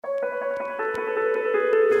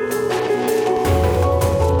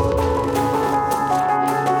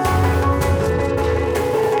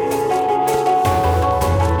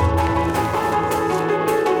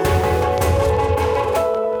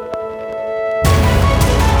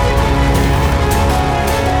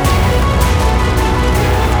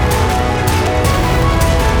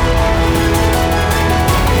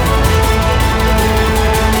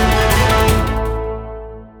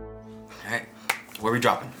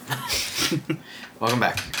Welcome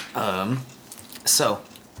back.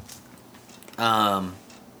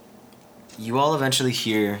 You all eventually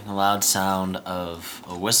hear the loud sound of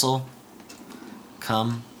a whistle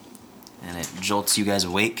come, and it jolts you guys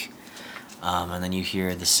awake. And then you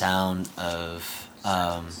hear the sound of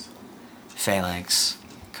Phalanx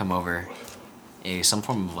come over some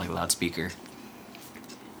form of like loudspeaker.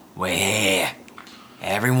 Well,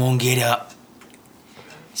 everyone get up.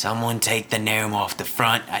 Someone take the gnome off the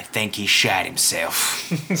front. I think he shot himself.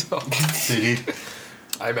 Did he?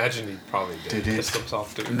 I imagine he probably did. Did he? Pissed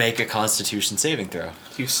himself, dude. Make a Constitution saving throw.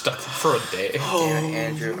 He was stuck for a day. Damn it,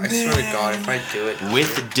 Andrew. I swear to God, if I do it...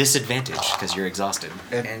 With disadvantage, because you're exhausted.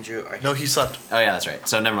 Andrew, No, he slept. Oh yeah, that's right.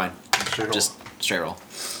 So never mind. Straight roll. Just straight roll.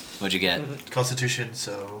 What'd you get? Constitution,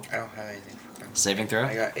 so... I don't have anything for him. Saving throw?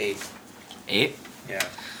 I got 8. 8? Yeah.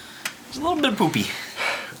 It's a little bit poopy.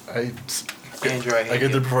 Andrew, I hate I get you.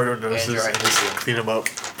 there before anyone notices Andrew, I and hate just you. clean him up.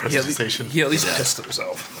 Press the station. He at least Yeah. pissed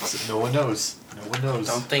himself. No one knows. No one knows.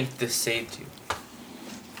 Don't think this saved you.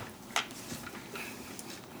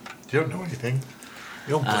 You don't know anything.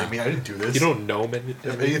 You don't blame me. I didn't do this. You don't know many.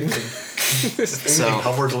 If anything, So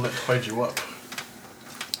Howard's one that tied you up.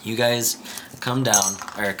 you guys come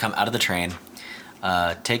out of the train,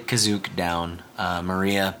 take Kazook down.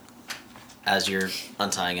 Maria, as you're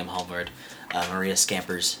untying him, Halvard, Maria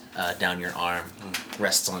scampers down your arm, and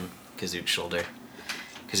rests on Kazook's shoulder.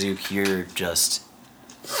 Kazook, you're just...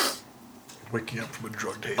 Waking up from a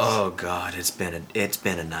drug daze. Oh God, it's been a night. It's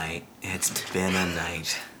been a night.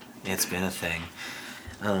 It's been a thing.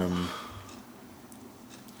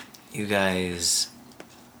 You guys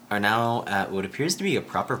are now at what appears to be a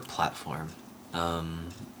proper platform.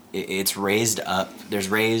 It's raised up. There's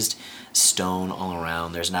raised stone all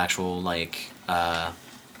around. There's an actual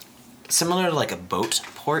similar to like a boat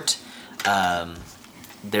port.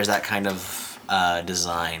 There's that kind of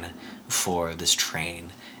design for this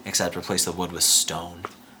train, except replace the wood with stone.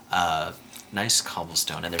 Nice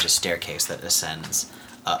cobblestone, and there's a staircase that ascends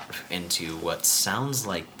up into what sounds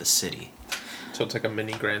like the city. So it's like a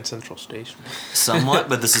mini Grand Central Station. Somewhat,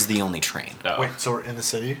 but this is the only train. Oh. Wait, so we're in the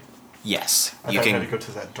city? Yes, I you thought we had can. to go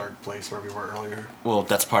to that dark place where we were earlier. Well,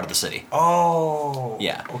 that's part of the city. Oh.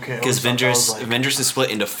 Yeah. Okay. Because Vinders like, Vinders is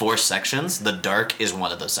split into 4 sections. The dark is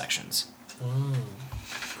one of those sections.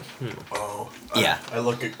 Oh. Yeah. I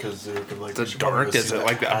look at Kazook and like. The we should probably dark go is see it that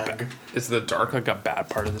like that? hag. Is the dark like a bad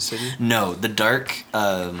part of the city? No, the dark.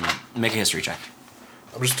 Make a history check.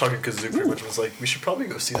 I'm just talking Kazook pretty much. And was like, we should probably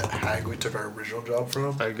go see that hag we took our original job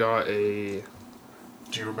from. I got a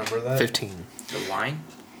Do you remember that? 15. The wine?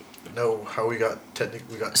 No, how we got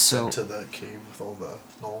So- sent to the cave with all the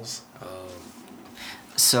gnolls.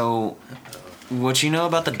 So, what you know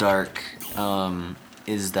about the dark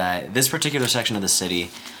is that this particular section of the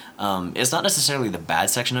city is not necessarily the bad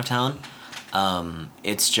section of town.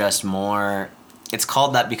 It's just more... It's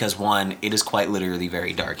called that because, 1, it is quite literally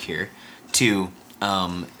very dark here. 2,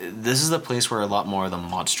 this is the place where a lot more of the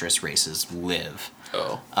monstrous races live.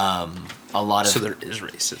 Oh. A lot of... So there is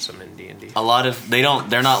racism in D&D. a lot of... They're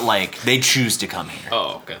not like... They choose to come here.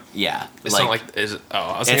 Oh, okay. Yeah. It's not like is it? Oh,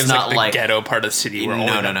 I was thinking it's it's not like the like- ghetto part of the city where No,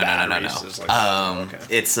 only no, the no, bad no, no, races, no. Like, okay.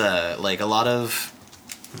 It's like a lot of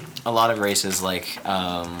races like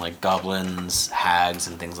goblins, hags,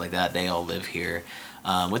 and things like that. They all live here,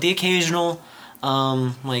 with the occasional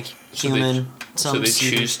human. So they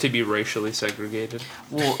choose to be racially segregated.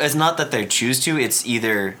 Well, it's not that they choose to. It's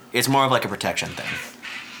more of like a protection thing.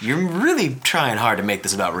 You're really trying hard to make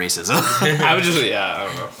this about racism. I would just I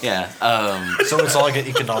don't know. Yeah. So it's not like an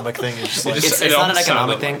economic thing. It's just like It's it not an almost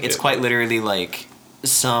economic sounded thing. like It's it. quite literally like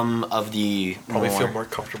some of the probably feel more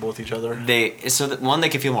comfortable with each other. One, they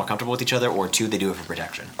can feel more comfortable with each other, or 2, they do it for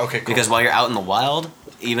protection. Okay, cool. Because while you're out in the wild,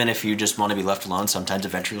 even if you just want to be left alone, sometimes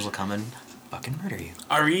adventurers will come and fucking murder you.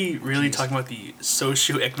 Are we really talking about the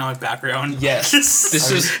socioeconomic background? Yes.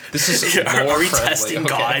 This is Are more we friendly, testing okay.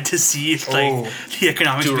 God to see if Oh. the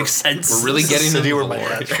economics Dude, make sense? we're really Is this getting the to city the where my lore.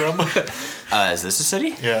 dad's from. Is this a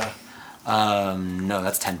city? Yeah. No,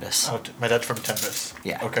 that's Tenbis. Oh, my dad's from Tempest.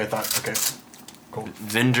 Yeah. Okay, okay. Cool.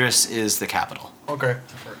 Vindris is the capital. Okay.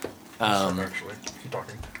 Actually, keep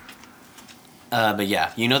talking. But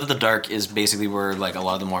yeah, you know that the dark is basically where like a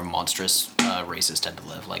lot of the more monstrous races tend to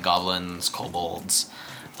live, like goblins, kobolds,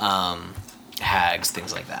 hags,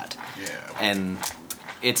 things like that. Yeah. And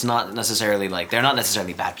it's not necessarily like they're not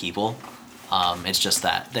necessarily bad people. It's just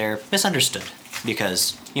that they're misunderstood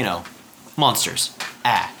because monsters.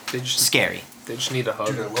 They just- Scary They just need a hug.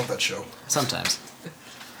 Dude, I love that show. sometimes.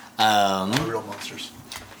 Real monsters.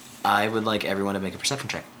 I would like everyone to make a perception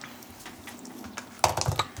check.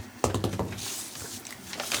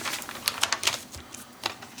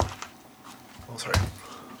 Oh, sorry.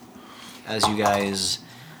 As you guys,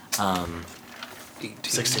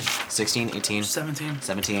 16. 16, 18, 17.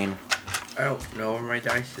 17. I don't know where my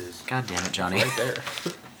dice is. God damn it, Johnny. Right there.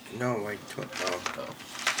 No, like, oh.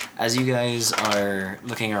 As you guys are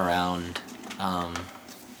looking around, 4.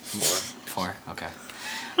 4, okay.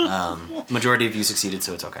 Majority of you succeeded,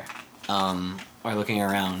 so it's okay. Are looking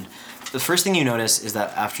around. The first thing you notice is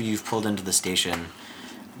that after you've pulled into the station,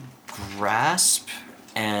 Grasp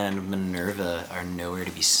and Minerva are nowhere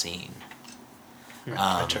to be seen.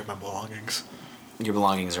 I checked my belongings. Your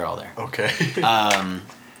belongings are all there. Okay.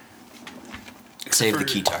 Save the for-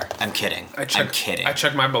 keytar. I'm kidding. I'm kidding. I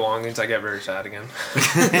check my belongings. I get very sad again.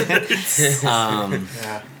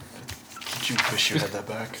 Yeah. Did you wish you had that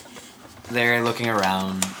back? They're looking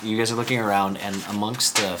around. You guys are looking around, and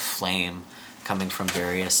amongst the flame coming from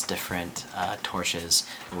various different torches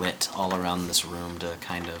lit all around this room to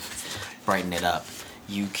kind of brighten it up,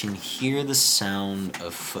 you can hear the sound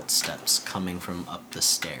of footsteps coming from up the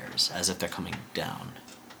stairs, as if they're coming down.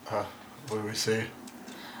 What do we see?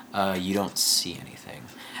 You don't see anything.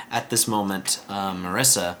 At this moment,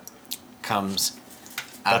 Marissa comes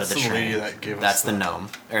out That's of the the train. lady that gave us That's the the- gnome.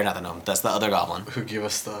 Or not the gnome. That's the other goblin. Who gave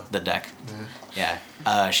us The deck. Yeah.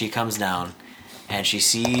 She comes down, and she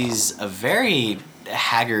sees a very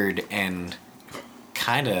haggard and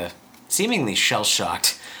kind of seemingly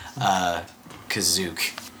shell-shocked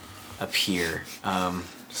Kazook appear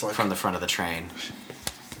It's like- from the front of the train.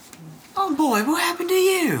 Oh boy, what happened to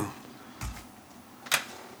you?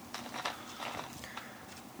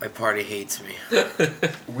 My party hates me.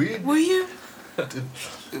 We Were you? did.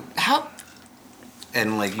 How?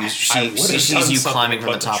 And like you, I she would've done sees you something, climbing from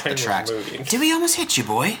the but the top of the train was tracks. moving. Did we almost hit you,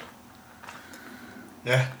 boy?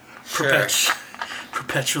 Yeah. Sure.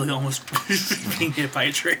 Perpetually almost being hit by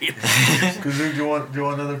a train. Kazook, do you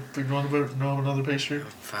want another pastry?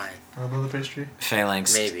 Fine. Another pastry?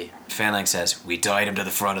 Phalanx. Maybe. Phalanx says, "We tied him to the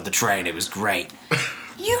front of the train. It was great."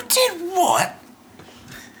 You did what?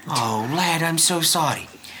 Oh, lad, I'm so sorry.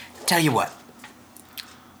 Tell you what.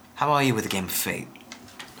 How are you with a game of Fate?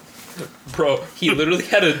 Bro, he literally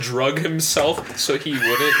had to drug himself so he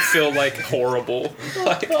wouldn't feel like horrible.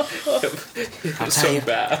 Like, it I'll was tell so you.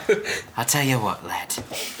 bad. I'll tell you what, lad.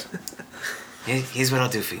 Here's what I'll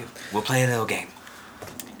do for you. We'll play a little game.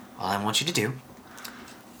 All I want you to do,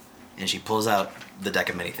 and she pulls out the deck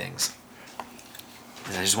of many things.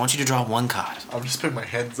 And I just want you to draw one card. I'm just putting my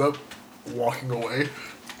hands up, walking away.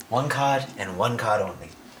 One card and one card only.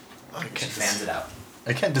 I She can't, fans it out.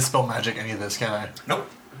 I can't dispel magic any of this, can I? Nope.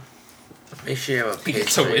 Make sure you have a He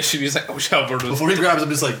gets a pastry. wish and he's like, oh, Shalbert was Before he grabs, I'm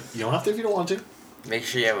just like, you don't have to if you don't want to. Make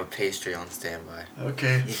sure you have a pastry on standby.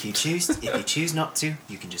 Okay. If you choose not to,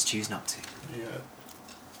 you can just choose not to.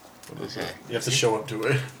 Yeah. Okay. You have to show up to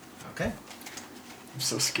it. Okay. I'm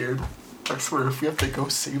so scared. I swear, if we have to go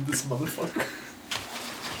save this motherfucker.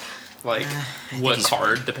 like, think what he's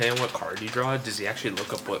card, depending on what card you draw, does he actually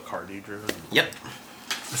look up what card you drew? Yep.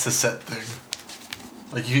 It's a set thing.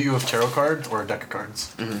 Like, you have tarot cards or a deck of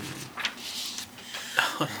cards.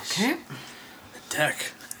 Okay.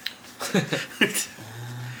 Deck. At least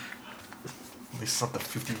it's not the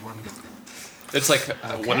 51. It's like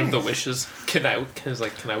one of the wishes. Can I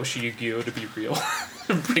wish Yu-Gi-Oh to be real?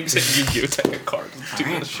 Brings in Yu-Gi-Oh deck of cards. Do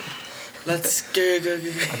Alright. this shit. Let's go.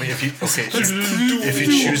 I mean, if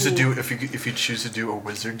you choose to do a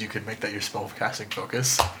wizard, you could make that your spell casting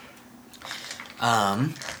focus.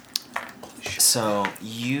 So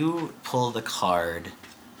you pull the card,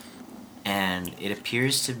 and it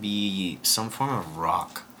appears to be some form of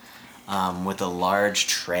rock, with a large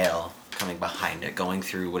trail coming behind it, going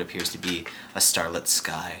through what appears to be a starlit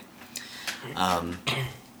sky.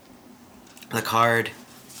 The card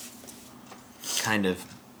kind of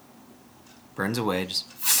burns away,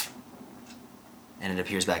 just, and it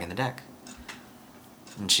appears back in the deck.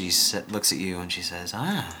 And she looks at you and she says,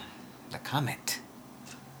 "Ah, the comet.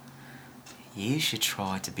 You should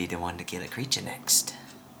try to be the one to kill a creature next.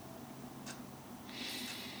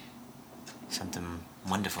 Something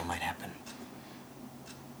wonderful might happen."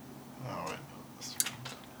 Oh, wait.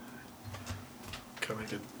 Can I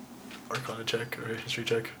make an Arcana check or a history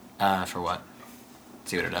check? For what?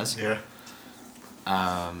 See what it does? Yeah.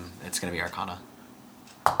 It's gonna be Arcana.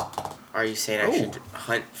 Are you saying I should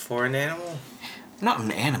hunt for an animal? Not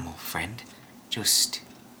an animal, friend. Just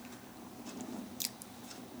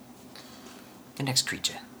the next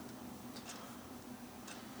creature.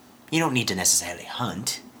 You don't need to necessarily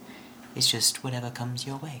hunt. It's just whatever comes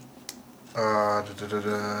your way.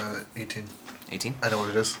 18. 18? I know what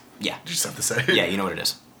it is. Yeah. You just have to say. Yeah, you know what it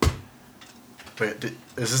is. Wait,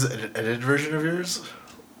 is this an edited version of yours?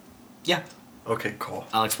 Yeah. Okay, cool.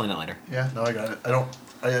 I'll explain it later. Yeah, no, I got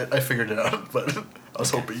it. I figured it out, but I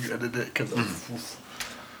was hoping you ended it because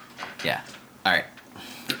Yeah. All right.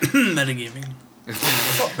 Metagaming.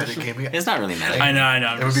 it's not metagaming. It's not really meta. I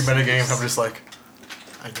know. It would be metagaming if I'm just like,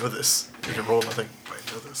 I know this. You can roll nothing.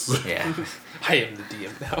 I know this. Yeah. I am the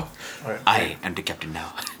DM now. Alright. I am the captain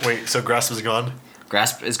now. Wait, so Grasp is gone?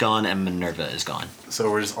 Grasp is gone and Minerva is gone. So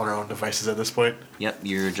we're just on our own devices at this point? Yep,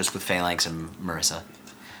 you're just with Phalanx and Marissa.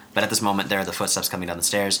 But at this moment, there are the footsteps coming down the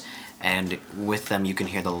stairs, and with them, you can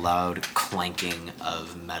hear the loud clanking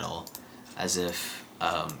of metal, as if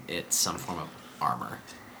it's some form of armor.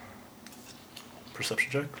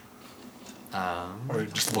 Perception check? Or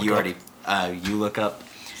just look You up? already, you look up,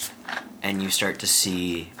 and you start to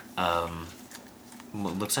see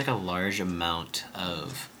what looks like a large amount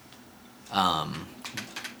of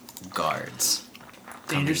guards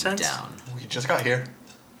Danger coming sense? down. We just got here.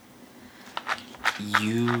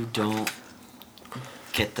 You don't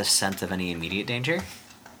get the sense of any immediate danger.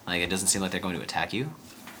 Like, it doesn't seem like they're going to attack you.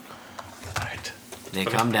 Alright. They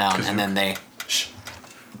Okay, come down 'cause and you- then they Shh.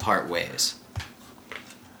 part ways.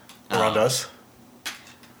 Around us?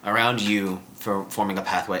 Around you, forming a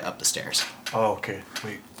pathway up the stairs. Oh, okay.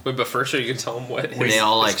 Wait, Wait, but first, are you gonna tell him what They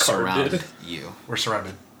all his like card surround did? you. we're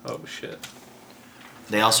surrounded. Oh shit!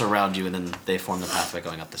 They all surround you and then they form the pathway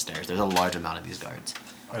going up the stairs. There's a large amount of these guards.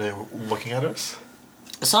 Are they looking at us?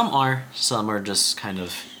 Some are just kind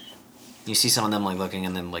of. You see some of them like looking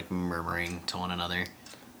and then like murmuring to one another.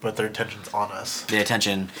 But their attention's on us. The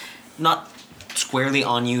attention, not squarely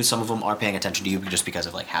on you. Some of them are paying attention to you just because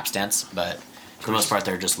of like hapstance, but for the most part,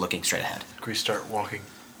 they're just looking straight ahead. Can we start walking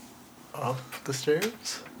up the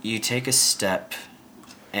stairs? You take a step,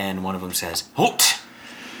 and one of them says, "Halt!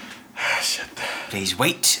 Shit. Please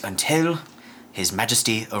wait until His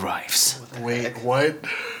Majesty arrives." Wait, what?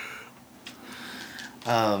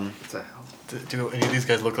 What the hell? Do any of these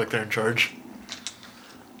guys look like they're in charge?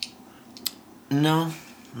 No,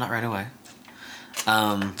 not right away.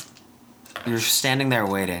 You're standing there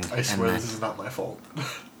waiting, I swear this is not my fault.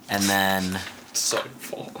 and then So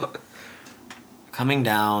full. coming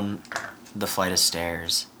down the flight of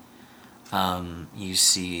stairs, you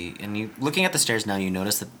see, and you looking at the stairs now, you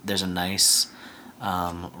notice that there's a nice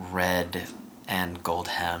red and gold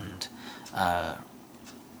hemmed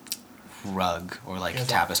rug or like Yeah, that-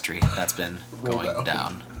 tapestry that's been Rolled going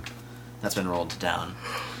down. down. That's been rolled down.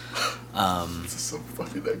 This is so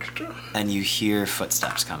fucking extra. And you hear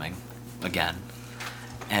footsteps coming again,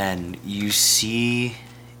 and you see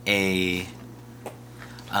a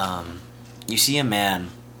man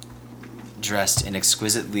dressed in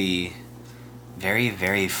exquisitely very,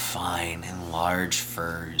 very fine and large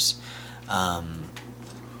furs.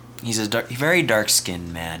 He's a very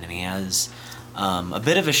dark-skinned man, and he has a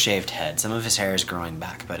bit of a shaved head. Some of his hair is growing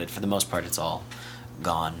back, but for the most part, it's all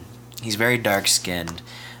gone. He's very dark-skinned,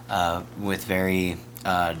 with very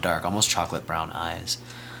dark, almost chocolate brown eyes.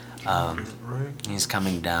 Right? He's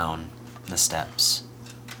coming down the steps.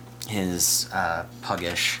 His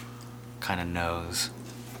puggish kind of nose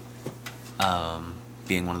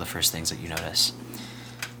being one of the first things that you notice.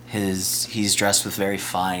 He's dressed with very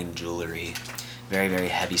fine jewelry, very, very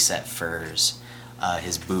heavy set furs.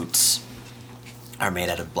 His boots are made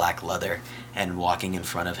out of black leather, and walking in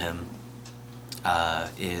front of him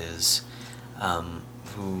is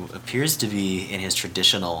who appears to be in his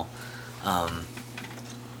traditional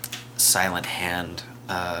silent hand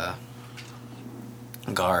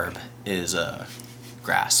garb is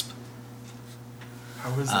Grasp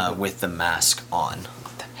How is that? with the mask on.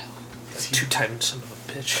 Is he- 2 times son of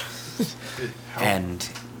a bitch. how- And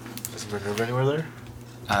is Minerva anywhere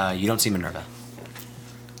there? you don't see Minerva.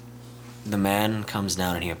 The man comes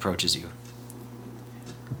down and he approaches you.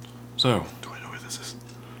 So, Do I know where this is?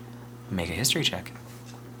 make a history check.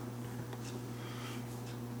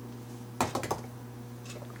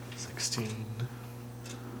 16.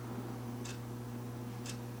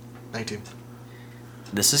 19.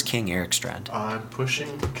 This is King Ericstrand. I'm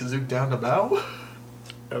pushing Kazook down to bow.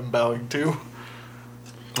 I'm bowing too.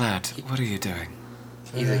 Lad, what are you doing?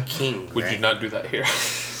 He's a king. Would right? you not do that here?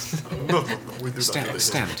 No, we do not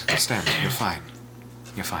Stand. You're fine.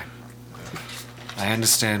 You're fine. I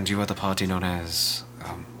understand you are the party known as,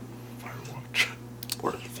 Firewatch.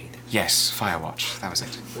 Or Phoenix. yes, Firewatch. That was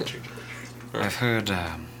it. We'll change it later. I've heard,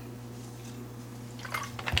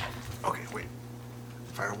 Okay, wait.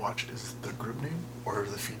 Firewatch is the group name, or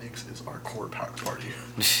the Phoenix is our core party?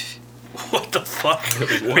 What the fuck?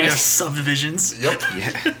 We have subdivisions. Yep.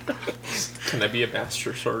 yeah. Can I be a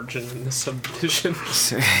master sergeant in this subdivision?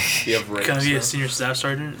 You have ranks. Can I be a now. senior staff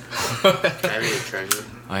sergeant? Can I be a treasure?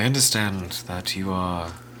 I understand that you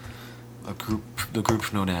are the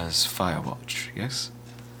group known as Firewatch, yes?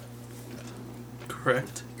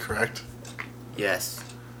 Correct. Correct? Yes.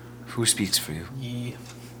 Who speaks for you? Ye.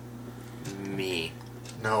 Me.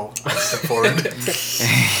 No. I step forward.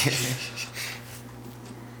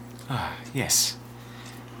 Ah, yes.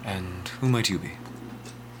 And who might you be?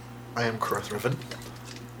 I am Korath Revan.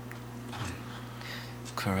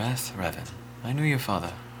 Korath Revan. I knew your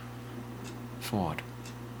father. Ford.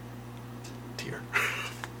 Tier.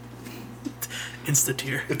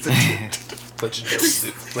 Insta-tier. It's a tier.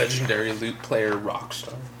 Legendary loot player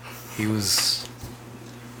rockstar. He was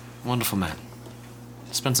a wonderful man.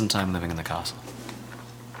 Spent some time living in the castle.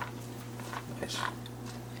 Nice.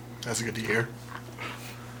 That's good to hear.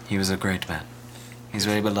 He was a great man. He's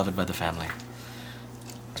very beloved by the family.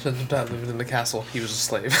 Spent some time living in the castle. He was a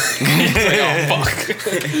slave. He's like, oh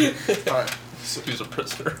fuck. Alright. So He was a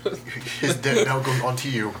prisoner. his debt now goes onto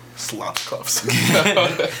you. Slap cuffs.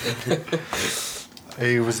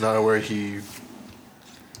 I was not aware he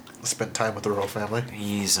spent time with the royal family.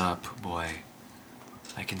 Ease up, boy.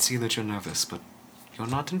 I can see that you're nervous, but you're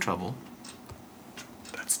not in trouble.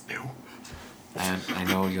 That's new. And I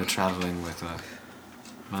know you're traveling with a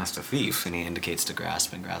master thief, and he indicates to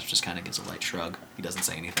Grasp, and Grasp just kind of gives a light shrug. He doesn't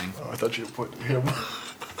say anything. Oh, I thought you put him.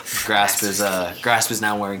 Grasp is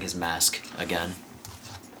now wearing his mask again,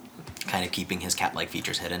 kind of keeping his cat-like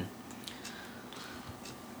features hidden.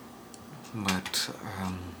 But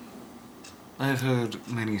I've heard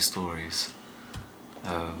many stories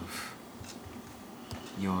of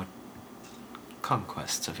your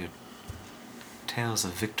conquests, of your tales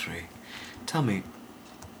of victory. Tell me,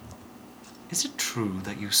 is it true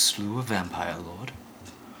that you slew a vampire lord?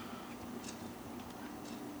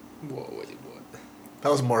 Whoa, wait, what? That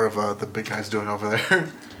was more of the big guy's doing over there.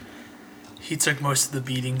 He took most of the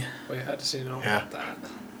beating. Wait, how does he know Yeah. about that?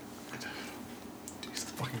 He's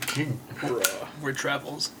the fucking king. Bruh. Where it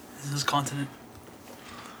travels. This is his continent.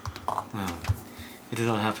 Well, it did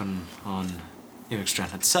not happen on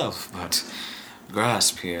Irikstrand itself, but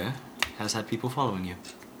Grasp here has had people following you.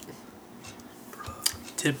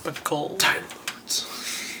 Typical.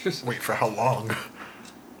 Wait, for how long?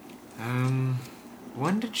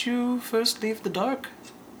 When did you first leave the dark?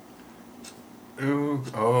 Ooh,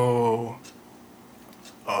 oh.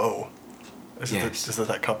 Oh. Is, Yes. is it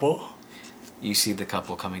that couple? You see the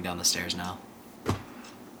couple coming down the stairs now.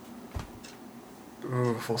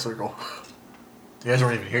 Ooh, full circle. You guys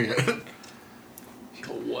weren't even here yet.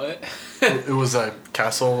 What? It was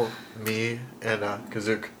Castle, me, and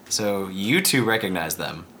Kazook. So you two recognize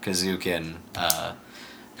them, Kazook and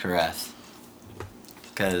Kareth.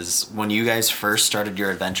 Because when you guys first started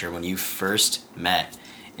your adventure, when you first met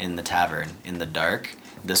in the tavern in the dark,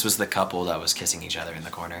 this was the couple that was kissing each other in the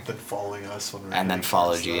corner. Then following us when we were And then heading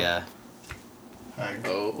followed towards you, the yeah. hag.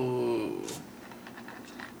 Oh.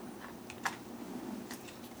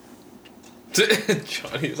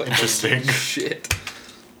 Johnny's like, Interesting. "Holy shit.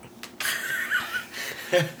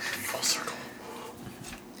 Full circle.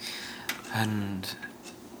 And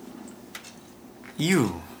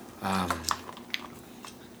you, I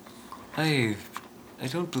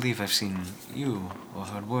don't believe I've seen you or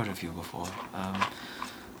heard word of you before.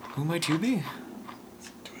 Who might you be?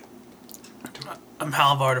 I'm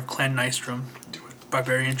Halvard of Clan Nystrom. Do it.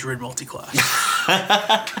 Barbarian Druid multiclass.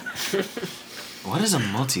 What is a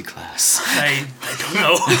multi-class? I don't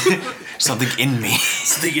know. Something in me.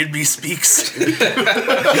 Something in me speaks. It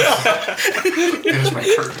is my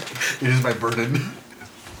curse. It is my burden.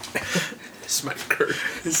 It's my curse.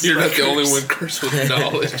 It's You're my not the only curse. one cursed with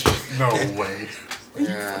knowledge. No way.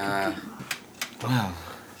 Well,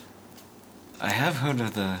 I have heard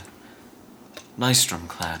of the Nystrom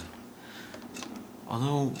clan.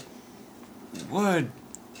 Although word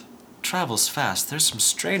travels fast, there's some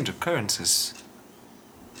strange occurrences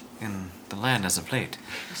in the land as of late.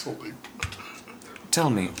 It's only- Tell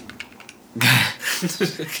me,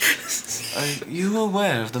 are you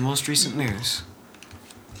aware of the most recent news?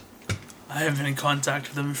 I haven't been in contact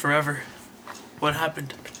with them forever. What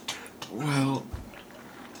happened? Well,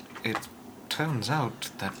 it turns out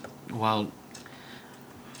that while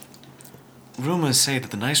rumors say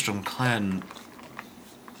that the Nystrom clan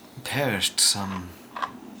perished some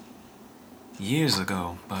years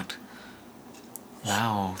ago, but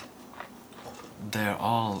now they're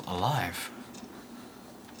all alive.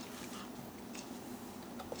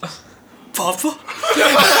 Papa?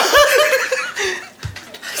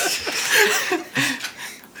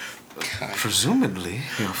 Presumably,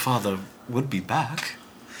 your father would be back.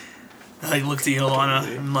 I looked at Ilana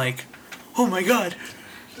and I'm like, oh my god.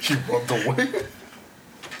 She rubbed away.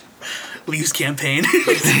 leaves campaign,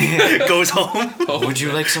 goes home. Would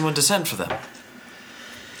you like someone to send for them?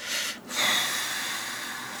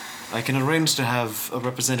 I can arrange to have a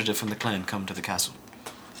representative from the clan come to the castle.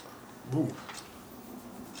 Ooh.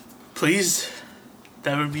 Please,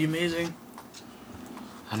 that would be amazing.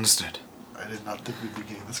 Understood. I did not think we'd be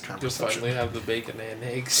getting this You'll conversation. finally have the bacon and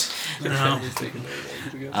eggs. No. Bacon and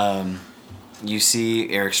eggs again. You see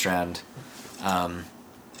Eric Strand point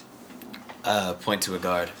to a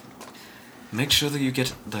guard. Make sure that you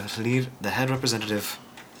get the head representative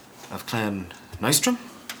of Clan Nystrom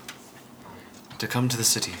to come to the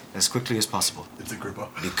city as quickly as possible. It's a Agrippa.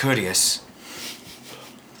 Be courteous.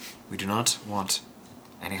 We do not want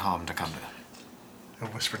any harm to come to them.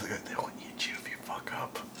 And whisper to the guy, they'll eat you if you fuck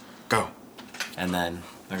up. Go. And then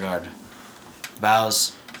the guard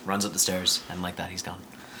bows, runs up the stairs, and like that, he's gone.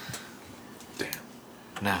 Damn.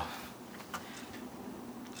 Now,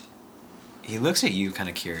 he looks at you kind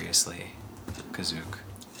of curiously, Kazook.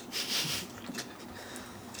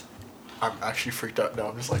 I'm actually freaked out now.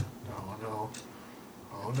 I'm just like, oh no.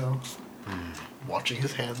 Oh no. Watching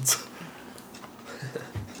his hands.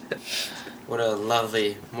 What a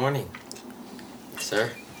lovely morning,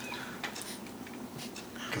 sir.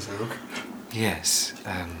 Kazook. Yes,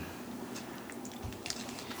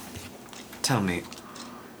 tell me,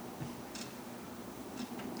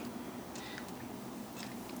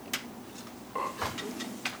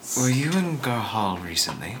 were you in Garhal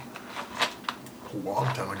recently? A long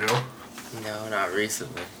time ago. No, not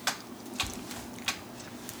recently.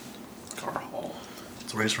 Garhal.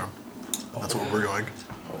 It's where he's from. That's where we're going.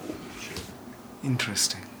 Oh, shit.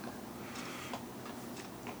 Interesting.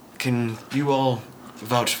 Can you all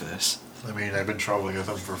vouch for this? I mean, I've been traveling with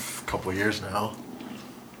him for a couple of years now.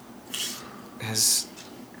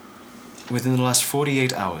 Within the last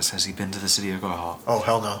 48 hours, has he been to the city of Garhal? Oh,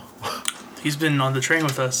 hell no. He's been on the train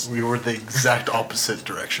with us. We were the exact opposite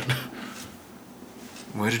direction.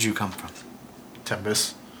 Where did you come from?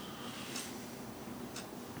 Tembis.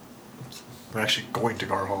 We're actually going to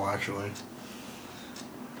Garhal, actually.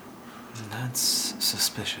 That's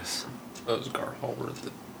suspicious. That was Garhal worth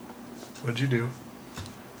it. What'd you do?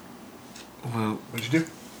 Well, What'd you do?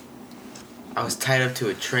 I was tied up to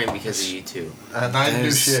a train because of you two. And I didn't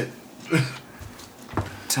do There's- shit.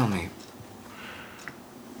 tell me,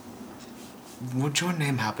 would your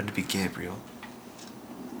name happen to be Gabriel?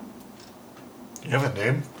 You have a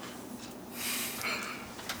name?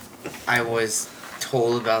 I was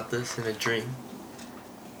told about this in a dream.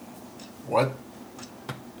 What?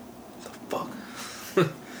 Fuck.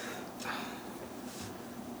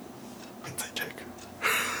 Insight check.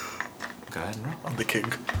 Go ahead and roll. I'm the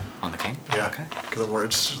king. On the king? Yeah. Okay. Because I'm worried,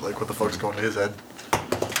 it's just like, what the fuck's going to his head?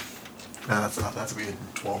 Nah, that's not. That's be a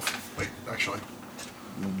 12. Wait, actually.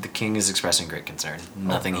 The king is expressing great concern.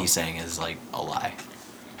 Nothing no. he's saying is like a lie.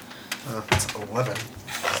 It's 11.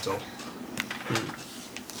 Still.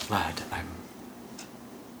 Lad,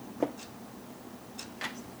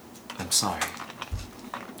 I'm sorry.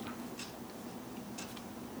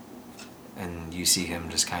 And you see him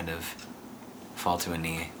just kind of fall to a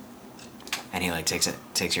knee, and he like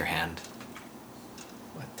takes your hand.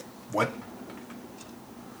 What? What?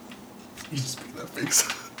 You just making that face.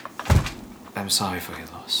 I'm sorry for your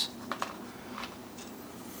loss.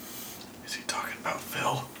 Is he talking about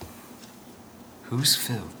Phil? Who's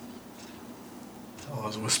Phil? Oh, I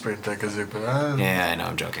was whispering to Kazook, but Yeah, I know,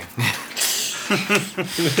 I'm joking.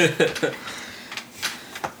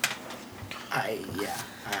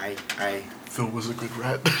 I Phil was a good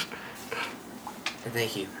rat.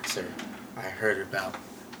 thank you, sir. I heard about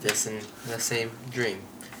this in the same dream.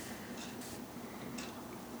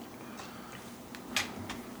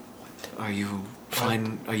 Are you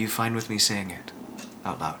fine? Are you fine with me saying it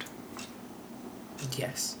out loud?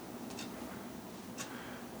 Yes.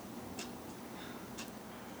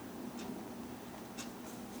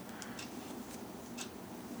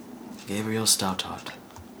 Gabriel Stoutheart.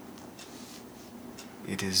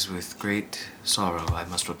 It is with great sorrow I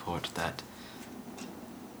must report that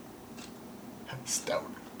Stout.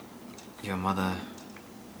 your mother,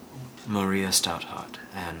 Maria Stoutheart,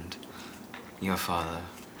 and your father,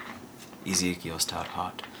 Ezekiel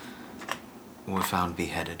Stoutheart, were found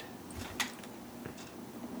beheaded.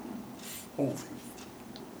 Holy.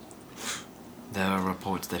 There are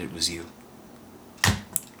reports that it was you.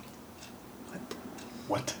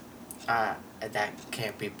 What? That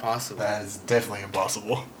can't be possible. That is definitely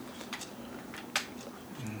impossible.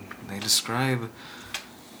 They describe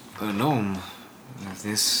a gnome of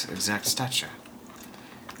this exact stature.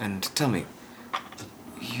 And tell me,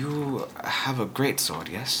 you have a great sword,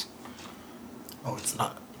 yes? Oh, it's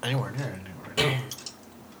not anywhere near.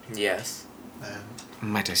 Yes. And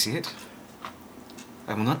Might I see it?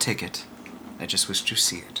 I will not take it. I just wish to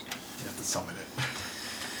see it. you have to summon it.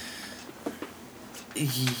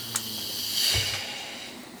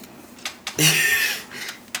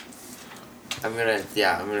 I'm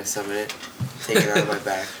gonna summon it. Take it out of my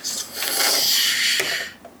bag.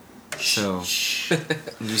 So,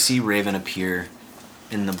 you see Raven appear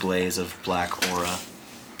in the blaze of black aura,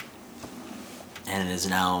 and it is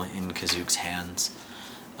now in Kazook's hands.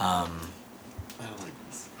 I don't like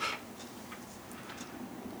this.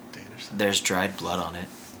 Danish. There's dried blood on it.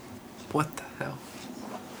 What the hell?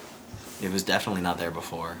 It was definitely not there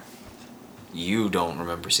before. You don't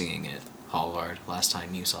remember seeing it, Hallvard, last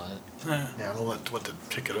time you saw it. Yeah. Yeah, I don't want to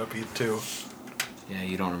pick it up too. Yeah,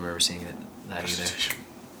 you don't remember seeing it that either.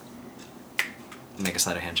 Make a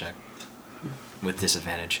sleight of hand check. With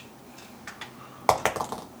disadvantage.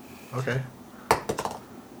 Okay.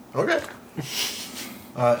 Okay.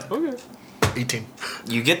 Okay. 18.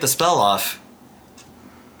 You get the spell off,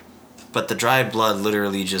 but the dried blood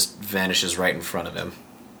literally just vanishes right in front of him.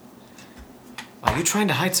 Are you trying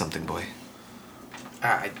to hide something, boy?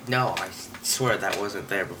 No, I swear that wasn't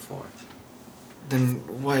there before. Then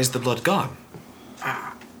why is the blood gone?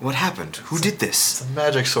 Ah, What happened? Who did It's this? a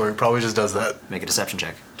magic sword. Probably just does that. Make a deception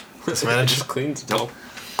check. Disadvantage. Just cleans it. Nope.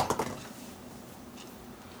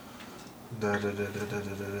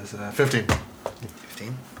 15.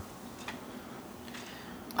 15.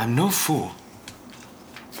 I'm no fool.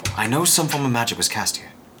 I know some form of magic was cast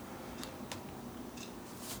here.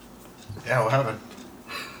 Yeah, what happened?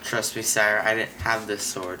 trust me, sire, I didn't have this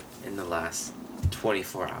sword in the last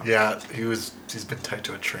 24 hours. Yeah, he's been tied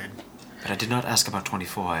to a train. But I did not ask about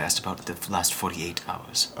 24, I asked about the last 48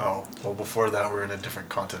 hours. Oh, well, before that, we're in a different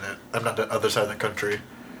continent. I'm not the other side of the country.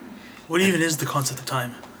 What even is the concept of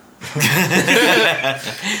time?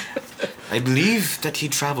 I believe that he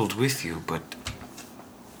traveled with you, but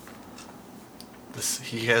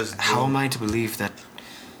He has. how am I to believe that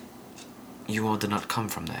you all did not come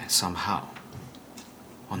from there somehow?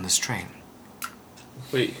 On this train?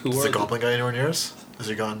 Wait, who Is are the goblin guy anywhere near us? Is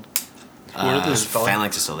he gone? Who are those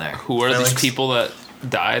Phalanx is still there. Who are these Phalanx? people that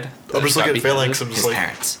died? I'm just looking at Phalanx. I'm just His like,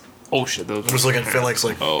 parents. Oh shit, those. I'm just looking at Phalanx.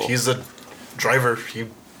 Like, Oh. he's the driver. He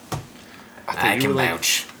I you can were like-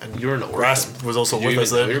 vouch. and You were an orphan. Grasp was also Did you with even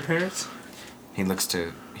us know then. your parents? He looks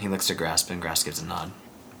to Grasp, and Grasp gives a nod.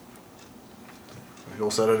 We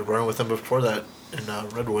also started running with him before that in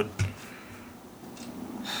Redwood.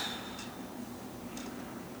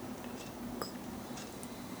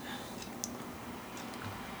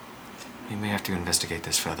 We may have to investigate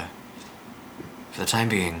this further. For the time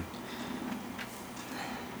being,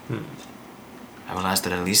 I will ask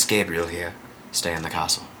that at least Gabriel here stay in the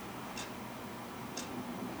castle.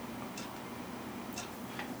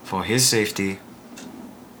 For his safety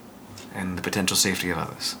and the potential safety of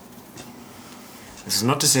others. This is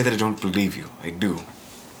not to say that I don't believe you. I do.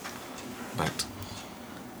 But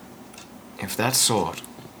if that sword,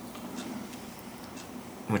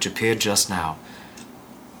 which appeared just now,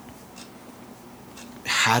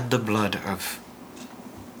 had the blood of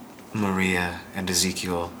Maria and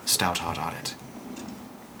Ezekiel Stoutheart on it,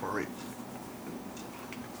 Right.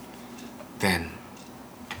 then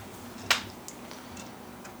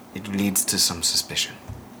it leads to some suspicion.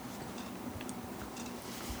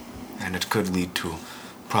 And it could lead to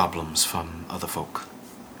problems from other folk.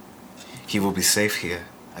 He will be safe here,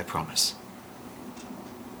 I promise.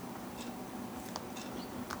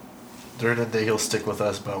 During the day, he'll stick with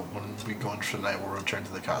us, but when we go into the night, we'll return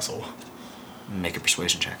to the castle. Make a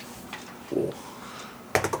persuasion check.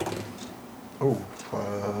 Oh,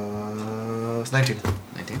 it's 19.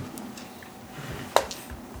 19.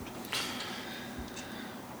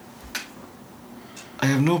 I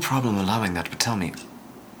have no problem allowing that, but tell me,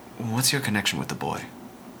 what's your connection with the boy?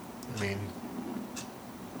 I mean,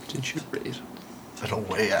 Didn't you raise? in a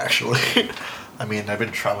way, actually. I mean, I've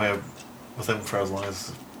been traveling with him for as long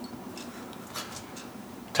as.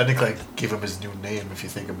 Technically, I gave him his new name, if you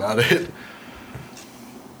think about it.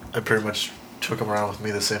 I pretty much took him around with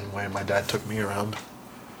me the same way my dad took me around.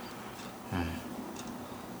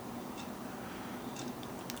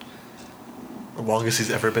 The longest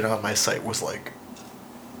he's ever been on my sight was like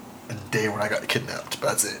a day when I got kidnapped. But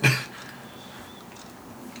that's it.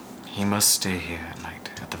 He must stay here at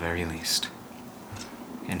night, at the very least.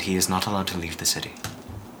 And he is not allowed to leave the city.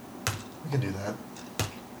 We can do that.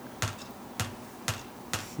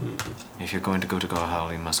 If you're going to go to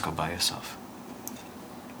Gohal, you must go by yourself.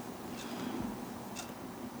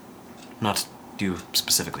 Not you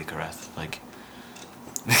specifically, Kareth. Like,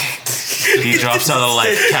 He drops out of the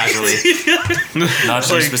light casually. Not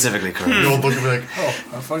you Like- specifically, Crow. You'll look and be like, oh,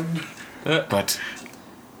 have fun. But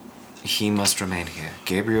he must remain here.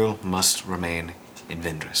 Gabriel must remain in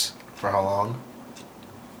Vindris For how long?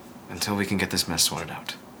 until we can get this mess sorted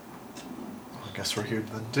out. I guess we're here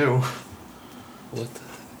then too. What? The?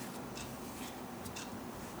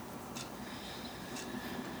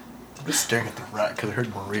 I'm just staring at the rat because I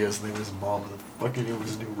heard Maria's name was mom and the fucking it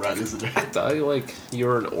was a new rat, isn't I it? thought like you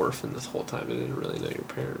were an orphan this whole time. I didn't really know your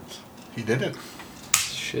parents. He didn't.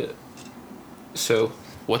 Shit. So,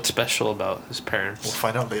 what's special about his We'll parents?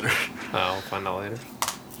 find out later. Oh, we'll find out later.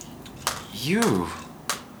 You,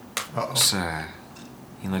 Uh-oh. sir.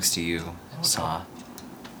 He looks to you, Saw.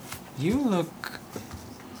 You look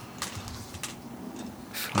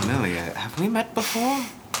familiar. Have we met before?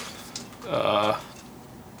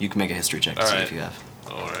 You can make a history check to see Alright. if you have.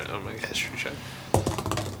 Alright, I'll make a history check.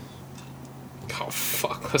 Oh,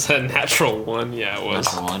 fuck. Was that a natural one? Yeah, it was.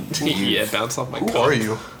 Natural one. Yeah, bounce off my Who cup. are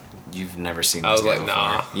you? You've never seen I this was guy like, before.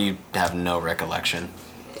 nah. You have no recollection.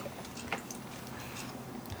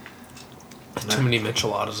 Too many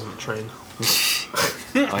micheladas on the train.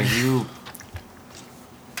 Are you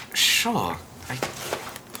sure? I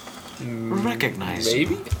recognize you.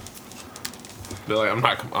 Maybe? But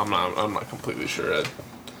like, I'm not completely sure.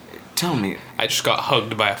 Tell me, I just got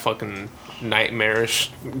hugged by a fucking nightmarish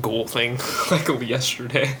ghoul thing like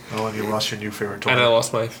yesterday, Oh, and you lost your new favorite toy. and I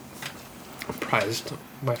lost my prized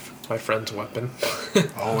my friend's weapon.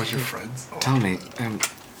 Oh, with your friends. Oh. tell me,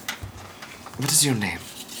 what is your name?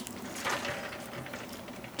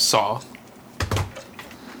 Saw.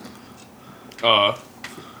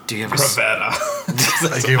 Do you have Gravetta.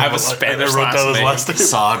 I gave him I have a I Spanish wrote down his last name.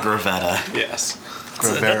 Saw Gravetta. Yes.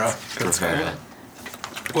 Gravera. Gravetta.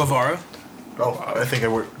 Guevara. Oh, I think I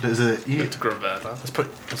word. Is it E? It's Gravetta. Let's put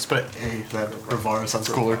an A. That Gravara sounds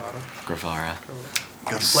cooler. Gravara.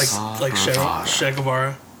 Like Guevara. Che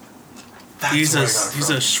Guevara. That's He's where a I got it he's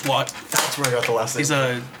from. a swat. That's where I got the last name. He's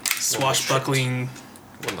a swashbuckling.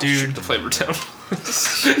 One last Dude. trip to Flavor Town.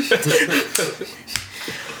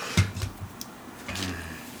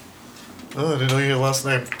 Oh, I didn't know you had a last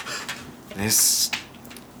name. This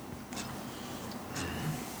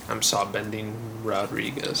I'm Saw Bending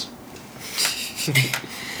Rodriguez.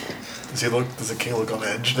 Does the king look on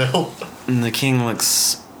edge now? the king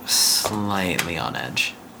looks slightly on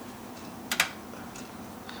edge.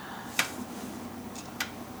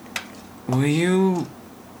 Were you,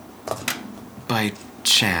 by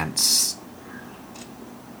chance,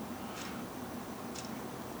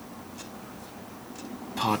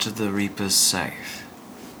 part of the Reaper's Scythe?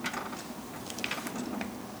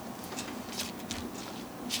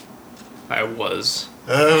 I was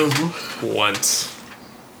Oh. once,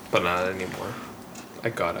 but not anymore. I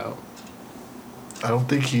got out. I don't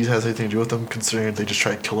think he has anything to do with them, considering they just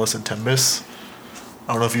tried to kill us in Tembis.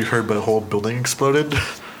 I don't know if you heard, but a whole building exploded.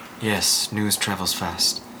 Yes, news travels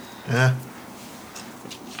fast. Yeah.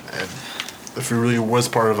 And if he really was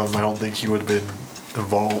part of them, I don't think he would have been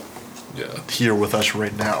involved Yeah. here with us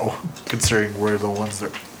right now, considering we're the ones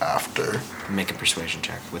they're after. Make a persuasion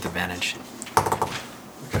check with advantage.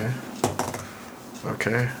 Okay.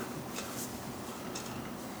 Okay.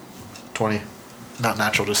 20. Not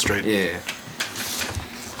natural, just straight. Yeah.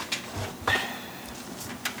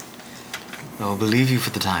 I'll believe you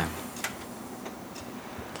for the time.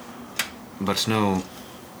 But no.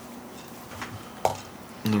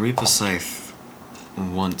 The Reaper Scythe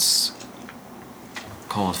once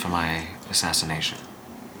called for my assassination.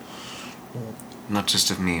 Not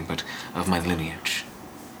just of me, but of my lineage.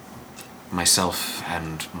 Myself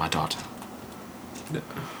and my daughter.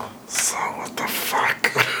 So what the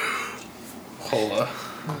fuck? Hola.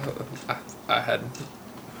 I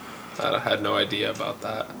had no idea about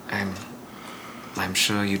that. I'm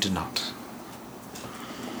sure you did not.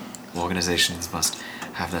 Organizations must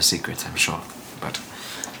have their secrets, I'm sure. But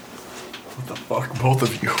What the fuck? Both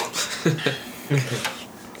of you.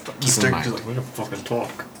 Just in staring, mind. just like, we can fucking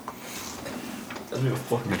talk. We can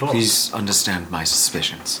fucking but talk. please understand my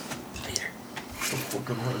suspicions. What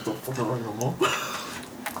the fucking wrong your mom?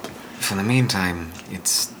 For the meantime,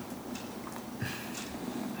 it's.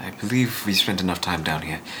 I believe we spent enough time down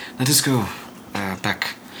here. Let us go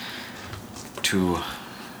back to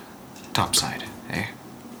topside, eh?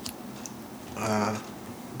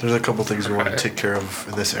 There's a couple things we want to Okay. take care of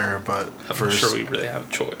in this area, but I'm not first, sure we really have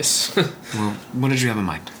a choice. Well, what did you have in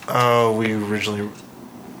mind? we originally, a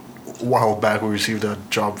while back, we received a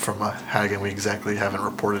job from a hag, and we exactly haven't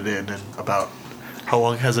reported in. And about how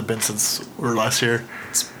long has it been since we were last here?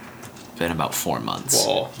 Been about 4 months.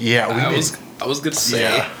 Yeah, we I made- was I was gonna say.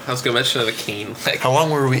 Yeah. I was gonna mention the Keen. Like, How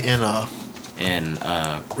long were we in In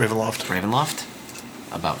Ravenloft? Ravenloft,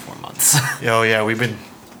 about 4 months. Oh yeah, we've been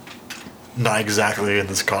not exactly in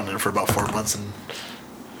this continent for about 4 months, and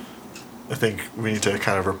I think we need to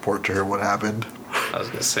kind of report to her what happened. I was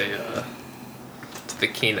gonna say to the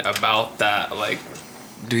Keen about that. Like,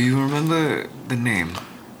 Do you remember the name?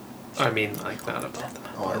 I mean, like not about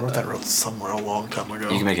that. Oh, I wrote that note somewhere a long time ago.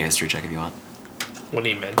 You can make a history check if you want. When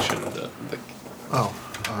he mentioned the Oh,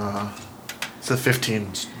 it said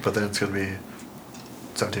 15, but then it's gonna be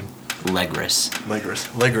 17. Legris.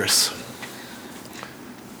 Legris.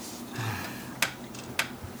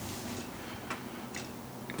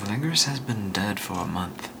 Legris has been dead for a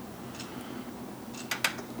month.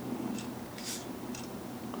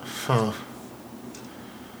 Huh.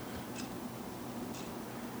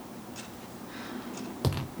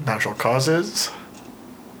 Natural causes?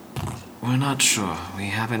 We're not sure. We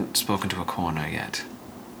haven't spoken to a coroner yet.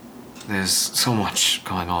 There's so much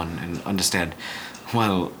going on, and understand,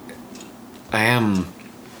 while I am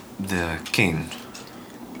the king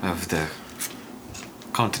of the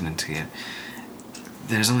continent here,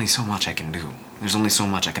 there's only so much I can do. There's only so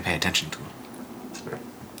much I can pay attention to.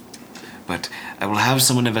 But I will have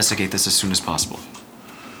someone investigate this as soon as possible.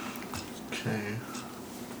 Okay.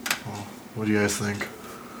 Well, what do you guys think?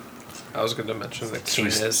 I was gonna mention the Keen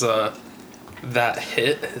is that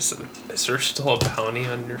hit. Is there still a bounty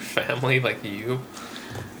on your family like you?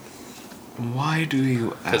 Why do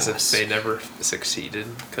you Because ask? if they never succeeded,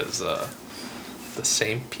 because the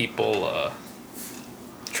same people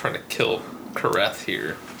trying to kill Kareth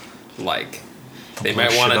here, like they might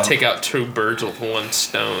Blow want shit to up. take out 2 birds with 1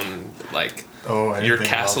 stone. Like Oh, I didn't your think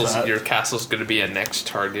about castle's that. your castle's gonna be a next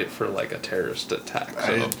target for like a terrorist attack. I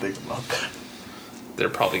So didn't think about that. they're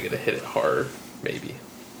probably gonna hit it hard, maybe.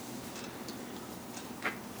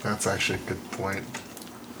 That's actually a good point.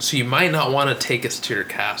 So you might not want to take us to your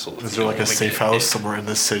castle. if Is you there like don't a wanna safe get house hit. somewhere in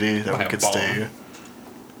this city that By we a could bomb. stay?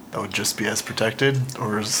 That would just be as protected,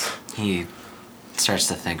 or is He starts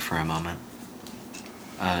to think for a moment.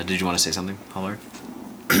 Did you want to say something, Holler?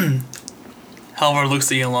 Halvar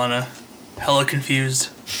looks at Yolana, hella confused,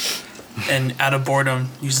 and out of boredom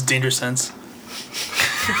uses danger sense.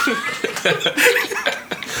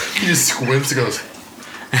 he just squints and goes,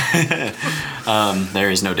 There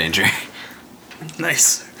is no danger.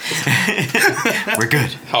 Nice. We're good.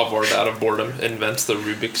 Halvard, out of boredom, invents the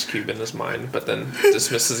Rubik's Cube in his mind, but then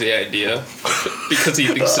dismisses the idea because he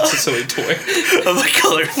thinks it's a silly toy. Of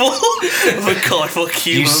a colorful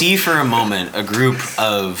cube. You of- see for a moment a group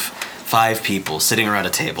of 5 people sitting around a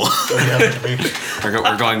table.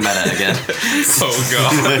 we're going meta again. Oh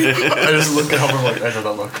god. I just look at him and like, I know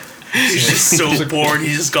that look. He's just so bored.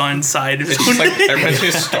 He's just gone inside. It's just like, it reminds me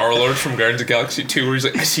of Star-Lord from Guardians of the Galaxy 2, where he's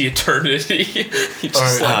like, I see eternity. He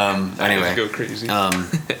just Alright. like, Anyway, go crazy.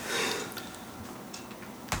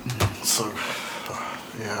 So,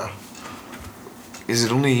 yeah. is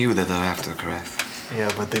it only you that they're after, Kareth? Yeah,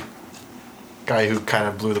 but the guy who kind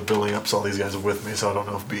of blew the building up, so all these guys are with me, so I don't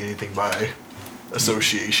know if it'd be anything by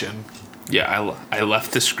association. Yeah, I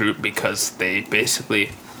left this group because they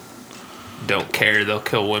basically don't care. They'll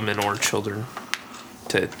kill women or children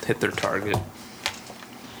to hit their target.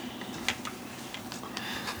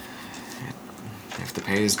 If the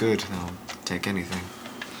pay is good, they'll take anything.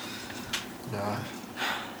 Nah.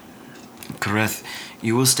 Kareth,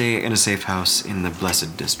 you will stay in a safe house in the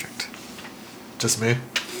Blessed District. Just me?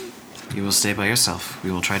 You will stay by yourself.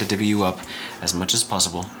 We will try to divvy you up as much as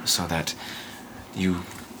possible so that you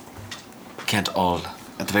can't all,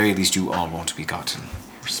 at the very least, you all won't be gotten.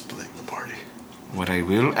 We're splitting the party. What I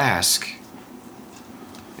will ask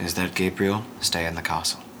is that Gabriel stay in the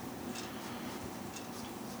castle.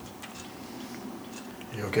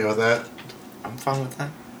 You okay with that? I'm fine with that.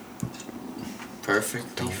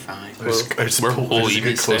 Perfectly fine. I just Where pull, will I just you get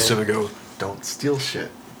be close to him staying? and go, don't steal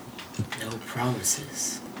shit. No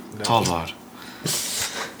promises. No. Talvard.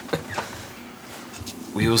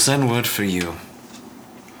 We will send word for you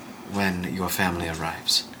when your family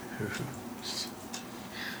arrives.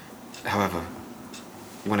 However,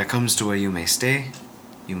 when it comes to where you may stay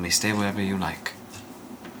wherever you like.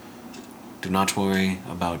 Do not worry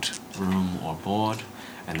about room or board,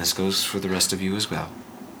 and this goes for the rest of you as well.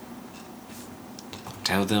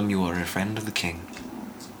 Tell them you are a friend of the king.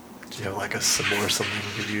 Do you have like a symbol or something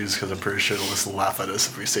we could use? Because I'm pretty sure they'll just laugh at us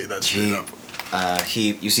if we say that straight up.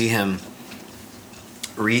 You see him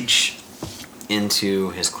reach into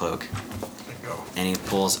his cloak, And go. and he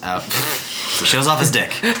pulls out. He shows off his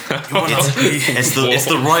dick. It's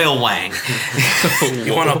the royal wang.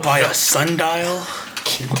 You want to buy a sundial?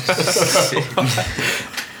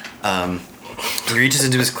 He reaches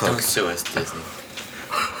into his cloak. Don't sue us, Disney.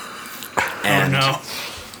 And Oh no.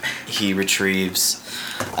 he retrieves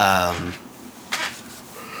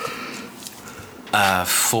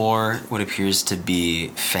 4 what appears to be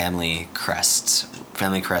family crest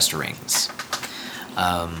rings.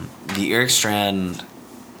 The Eric Strand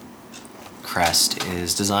crest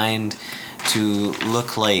is designed to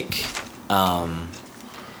look like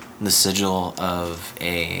the sigil of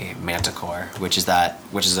a manticore, which is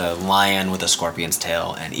a lion with a scorpion's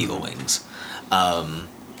tail and eagle wings.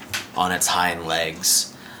 On its hind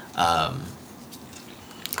legs,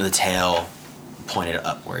 the tail pointed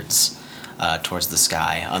upwards towards the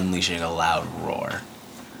sky, unleashing a loud roar.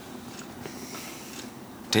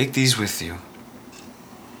 Take these with you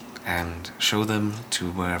and show them to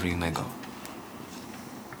wherever you may go.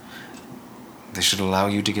 They should allow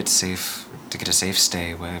you to get a safe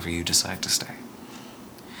stay wherever you decide to stay.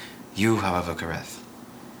 You, however, Kareth,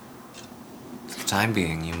 for the time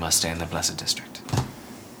being, you must stay in the Blessed District.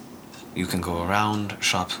 You can go around,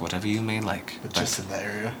 shop, whatever you may like. But just in that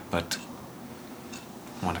area. But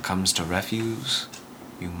when it comes to refuse,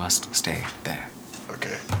 you must stay there.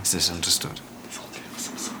 Okay. Is this understood?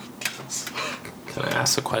 Can I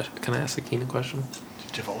ask a Keenan question?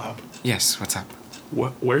 Did you have a lab? Yes, what's up?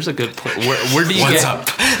 Where's a good place? Where do you What's get? up?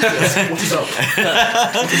 What's up?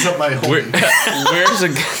 What's up, my Where,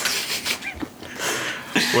 homie?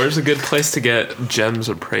 where's a good place to get gems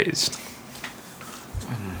appraised?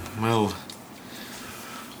 Well,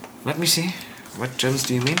 let me see. What gems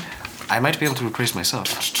do you mean? I might be able to appraise myself.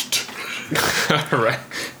 Right.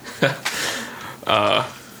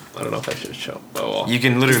 I don't know if I should show. Oh well. You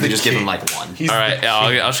can literally the just give him king. like one. He's All the right. Yeah, I'll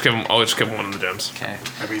king. just give him. I'll just give him one of the gems. Okay.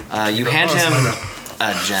 I mean, You hand him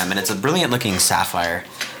a gem, and it's a brilliant-looking sapphire.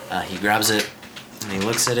 He grabs it, and he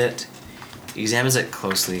looks at it, he examines it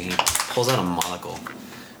closely. He pulls out a monocle.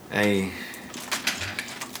 I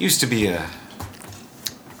used to be a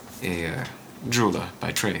jeweler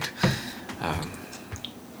by trade.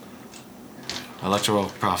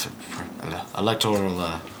 Electoral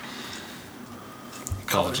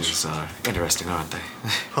colleges are interesting, aren't they?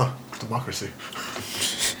 Huh. Democracy.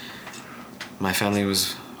 My family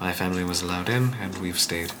was allowed in, and we've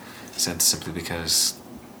stayed since simply because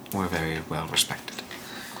we're very well respected.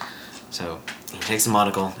 So he takes the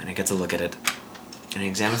monocle and he gets a look at it, and he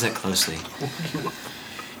examines it closely.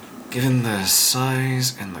 Given the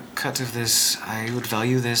size and the cut of this, I would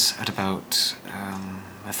value this at about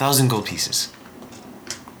 1,000 gold pieces.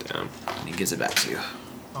 Damn. And he gives it back to you.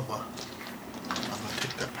 I'm gonna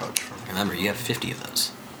take that pouch from him. Remember, you have 50 of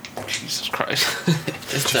those. Jesus Christ.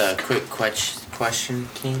 Just a quick question,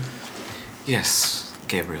 King. Yes,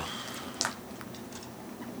 Gabriel.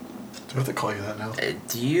 Do I have to call you that now?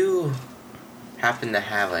 Do you happen to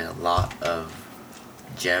have like a lot of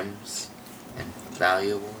gems and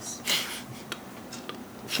valuables?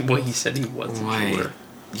 Well, he said he was a Why, jeweler.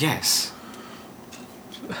 yes.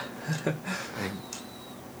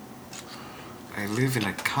 I live in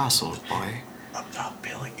a castle, boy. I'm not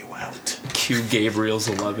bailing you out. Q Gabriel's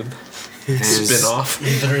 11. There's- Spin off.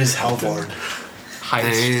 There is Halvard.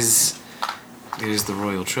 There's the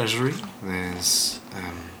royal treasury. There's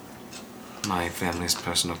my family's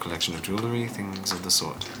personal collection of jewelry, things of the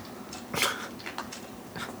sort.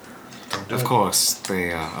 Don't do Of it. course,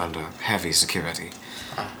 they are under heavy security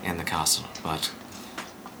in the castle, but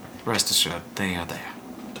rest assured, they are there.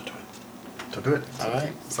 Don't do it. Don't do it.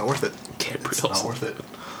 Alright. It's not worth it. Gabriel's. It's not worth it.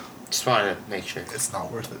 Just wanted to make sure. It's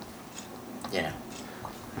not worth it. Yeah.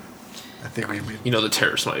 I think we mean. You know the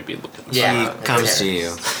terrorists might be looking. Yeah. He comes to you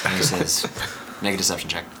and he says, "Make a deception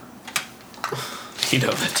check." You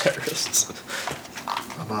know the terrorists.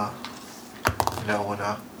 I'm when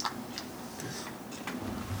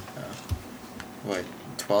What?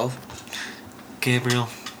 12? Gabriel,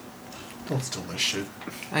 don't steal my shit.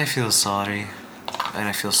 I feel sorry, and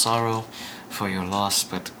I feel sorrow for your loss,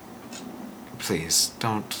 but please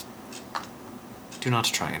do not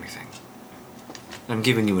try anything. I'm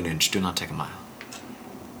giving you an inch. Do not take a mile.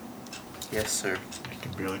 Yes, sir. You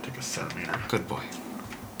can barely take a centimeter. Good boy.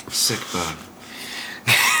 Sick bird.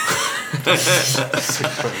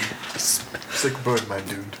 Sick bird. Sick bird, my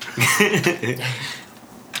dude.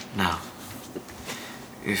 Now,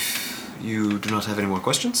 if you do not have any more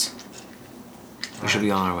questions, we should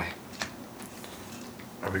be on our way.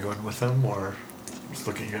 Are we going with them, or just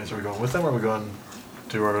looking at you guys? Are we going with them, or are we going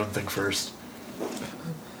to do our own thing first?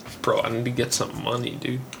 Bro, I need to get some money,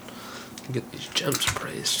 dude. Get these gems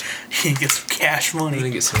appraised. You get some cash I'm gonna money.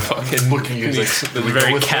 get some fucking Looking at you guys like, do we go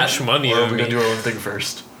very with cash them, money or are on we me. gonna do our own thing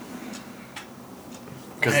first?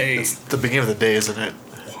 Because Hey. it's the beginning of the day, isn't it?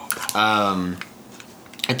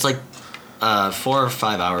 It's like 4 or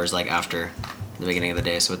 5 hours like after the beginning of the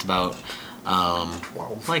day, so it's about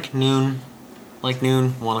like noon,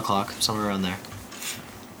 1 o'clock, somewhere around there.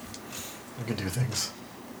 We could do things.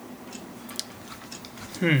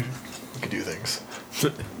 We could do things.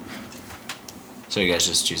 So you guys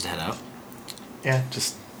just choose to head out. Yeah,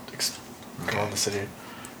 just go in the city.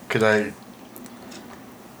 Could I?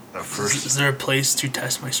 At Is first, there a place to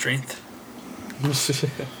test my strength?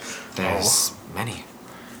 There's many.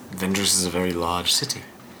 Vendors is a very large city.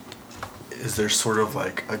 is there sort of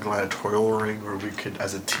like a gladiatorial ring where we could,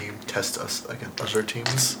 as a team, test us against other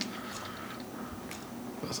teams?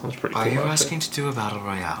 That sounds pretty cool. Are you actually. asking to do a battle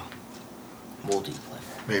royale? Multiplayer.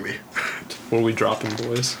 Maybe. What are we dropping,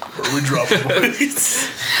 boys? Or we drop boys.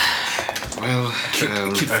 Well, Keep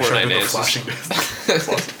I tried Fortnite with the dances. flashing.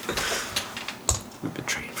 We've been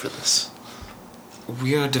trained for this.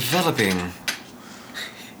 we are developing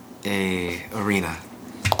a arena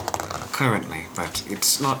currently, but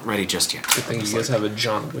it's not ready just yet. Good thing you guys have a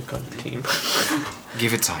John Wick on your team.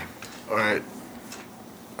 Give it time. All right.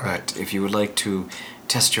 But if you would like to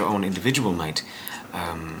test your own individual might,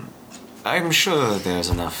 I'm sure there's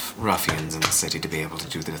enough ruffians in the city to be able to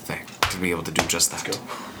do the thing, to be able to do just that. Let's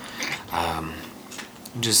go.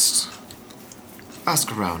 Just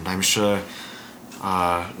ask around. I'm sure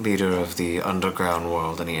our leader of the underground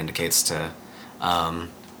world, and he indicates to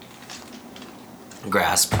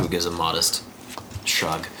Grasp, who gives a modest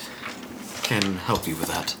shrug, can help you with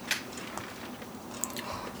that.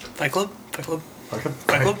 Fight Club? Fight Club? Okay.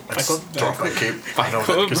 Fight Club? Fight Club? Drop my cape. I know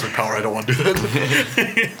Club. that gives me power. I don't want to do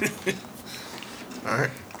that. All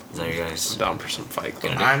right. Is that you guys? I'm down for some Fight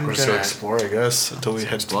Club. I'm We're just gonna. gonna explore, I guess, until we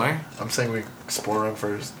head. Explore? I'm saying we explore around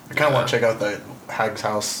first. I kind of want to check out that hag's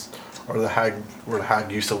house, or the hag where the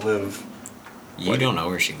hag used to live, You don't know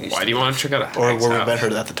where she lives. Why do you want to check out a or hag's where we house? met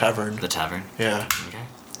her at the tavern. The tavern. Yeah. Okay.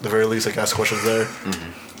 At the very least, like ask questions there.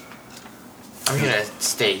 I'm gonna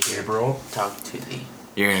stay Hey, here. bro. Talk to the.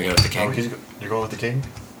 You're gonna go with the Oh, king. you're going with the king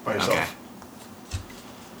by yourself.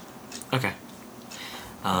 Okay.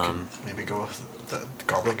 Maybe go with the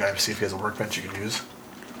goblin guy. See if he has a workbench you can use.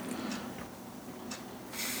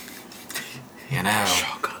 You know,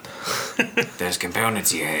 there's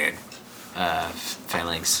components you had.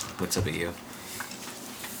 Phalanx looks up at you.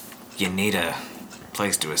 You need a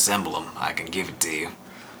place to assemble them. I can give it to you.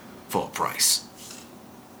 Full price.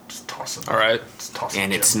 Just toss him. All right. Just toss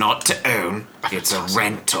And him. it's not to own, it's a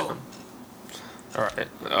rental. All right.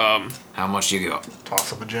 How much you got?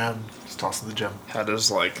 Toss him a gem. Just toss him the gem. How does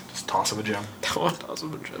like Just toss him a gem.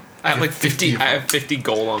 I have like 50. I have 50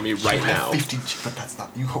 gold on me right You have now. 50, but that's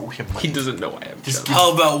not. You owe him money. He doesn't know I have Just gems.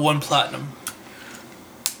 How about 1 platinum?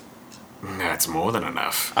 That's more than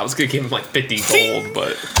enough. I was gonna give him like 50 gold,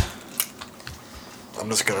 but I'm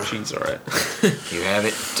just gonna. she's all right. You have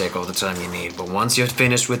it, take all the time you need. But once you're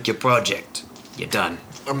finished with your project, you're done.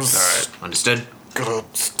 I'm just All Understood? gonna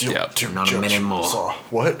steal Yep. 2 Not a gems minute from more. Saw.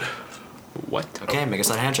 What? What? Okay, make a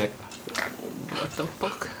sleight of hand check. What the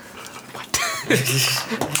fuck?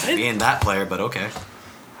 Being that player, but okay.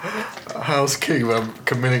 House king, but I'm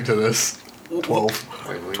committing to this. 12.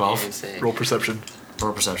 Wait, what 12? did you say? Roll perception.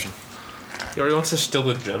 Roll perception. He already wants to steal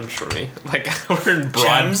the gems from me. Like we're in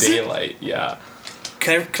broad Gems? daylight. Yeah.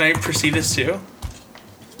 Can I proceed this too?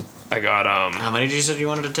 I got How many did you say you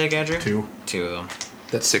wanted to take, Andrew? 2. 2 of them.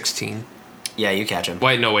 That's 16. Yeah, you catch him.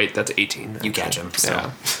 Wait, that's 18. You catch him,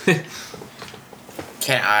 so. Yeah.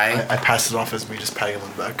 Can I? I passed it off as me just patting him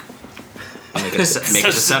on the back. Make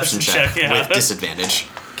a deception check yeah. with disadvantage.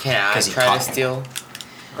 Can I 'Cause he try caught to me. steal?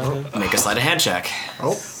 Make a sleight of hand check.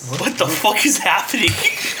 Oh, What the fuck is happening?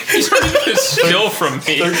 He's trying to steal from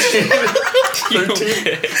me. 13. You 13.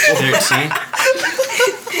 bitch.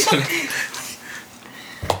 13.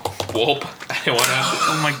 Whoop. I don't want to.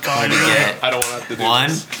 Oh my god. You get I don't want to have to do 1,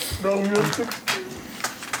 this. No, you have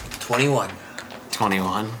to 21.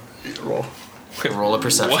 21. roll. Roll a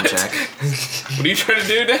perception What? check. What are you trying to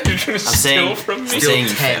do, Dad? You're trying to I'm steal saying, from me? I'm saying you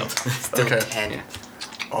 10. failed. Still Okay. 10. Yeah.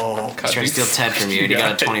 Oh, He's trying to steal 10 from you, and you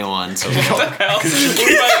got a 21, so What the hell?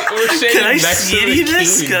 We're standing Can I next see to any the of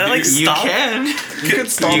this? king, Can I, like, dude. you stop? can. you could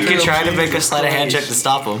stop You him. can try to make a sleight of hand check to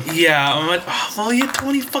stop him. Yeah, I'm like, oh, well, you had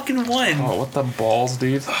 20 fucking 1. Oh, what the balls,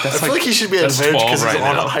 dude? I feel like he should be at that's advantage because 12 he's right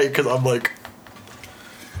on now. a height. Because I'm like,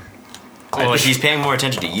 Well, he's paying more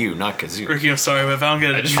attention to you, not Kazoo. Ricky, I'm sorry, but if I don't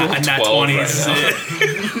get I just a rolled nat 12 20, right this is now.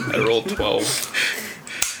 it. I rolled 12.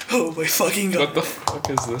 Oh my fucking god. What the fuck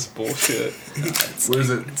is this bullshit? what is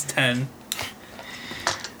it? It's 10.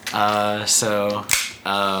 So,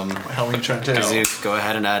 How many you trying to take? Kazoo, go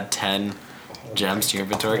ahead and add 10 gems to your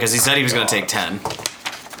inventory, because he said he was going to take 10.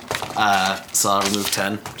 So I'll remove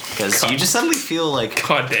 10. because you just suddenly feel like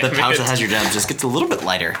God damn the pouch it. that has your gems just gets a little bit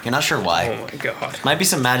lighter. You're not sure why. Oh my god. Might be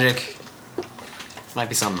some magic. Might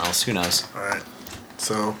be something else. Who knows? Alright.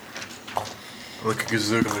 So, look at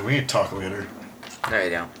Kazuka, like, we need to talk later. No, you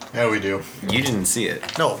don't. Yeah, we do. You didn't see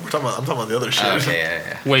it. No, I'm talking about the other shit. Okay,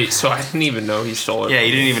 yeah. Wait, so I didn't even know he stole it. Yeah,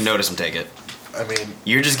 you didn't even notice him take it. I mean,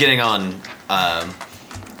 You're just getting on.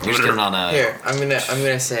 You're just getting on a. Here, I'm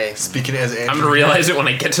gonna say. speaking as Andrew. I'm gonna realize it when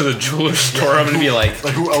I get to the jewelry store. I'm gonna be like,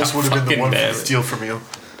 who else would have been the fucking one damn to it. steal from you?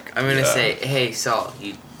 I'm gonna Yeah. say, hey, Salt,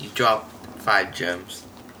 you drop 5 gems.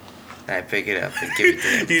 And I pick it up and give it to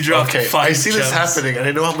him. You dropped Okay, 5 I see this gems. happening, and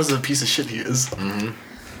I know how much of a piece of shit he is. Mm-hmm.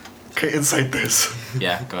 Okay, incite this.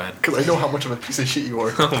 Yeah, go ahead. Because I know how much of a piece of shit you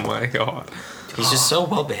are. oh my god. He's just so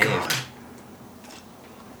well behaved.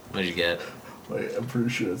 What did you get? Wait, I'm pretty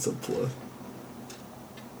sure it's a plus.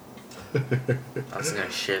 I was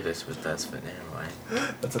gonna share this with us, but never mind.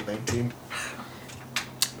 That's a 19.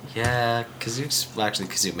 Yeah,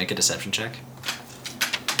 Kazook, make a deception check.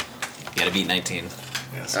 You gotta beat 19.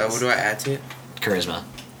 Yes. What do I add to it? Charisma.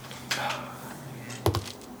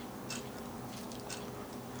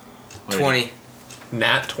 What did 20.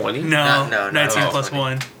 Nat 20? No, No, 19 no, plus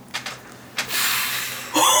 20.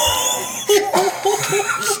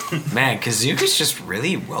 1. Man, Kazook is just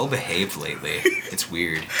really well behaved lately. It's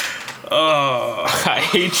weird. Oh. I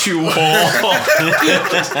hate you all.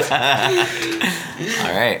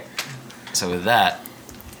 All right. So with that,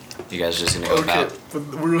 you guys are just gonna go Okay, about. but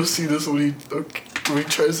we're gonna see this when he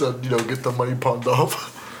tries to, get the money pawned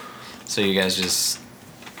off. So you guys just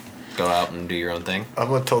go out and do your own thing. I'm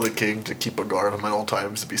gonna tell the king to keep a guard on at all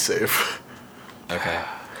times to be safe. Okay.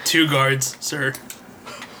 2 guards, sir.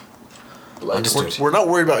 Understood. We're not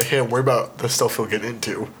worried about him. We're about the stuff he'll get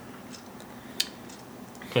into.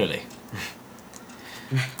 Clearly.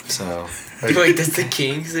 So. Wait, does the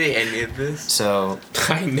king say any of this? So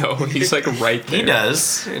I know, he's like right there. he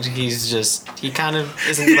does. He kind of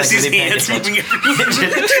isn't like His really paying hands attention. moving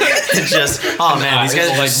everywhere. Just oh man, these guys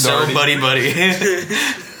are Like just so Narnia. buddy.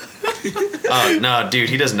 Oh no, dude,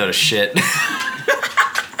 he doesn't know the shit.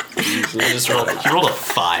 He rolled a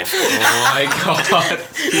 5. Oh my god.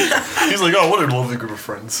 He's like, oh, what a lovely group of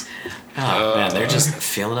friends. Oh man, they're just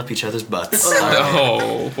feeling up each other's butts.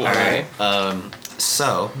 No. Boy. All right.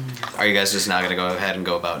 So, are you guys just now gonna go ahead and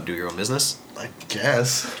go about and do your own business? I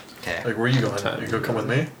guess. Okay. Like, where are you going? You go come with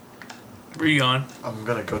me? Where you going? I'm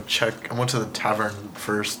gonna go check. I went to the tavern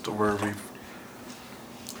first where we.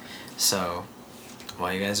 So,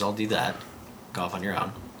 while you guys all do that, go off on your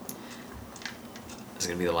own. This is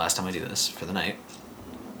gonna be the last time I do this for the night.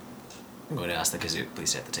 I'm going to ask the Kazook,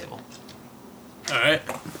 please stay at the table. Alright.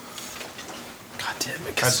 God damn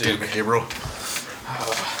it, God damn Kazook. it, Gabriel.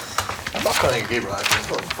 I'm not calling you Gabriel, actually. I'm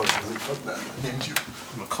calling you fucking fuck that. I named you.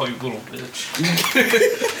 I'm gonna call you little bitch.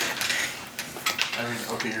 I mean,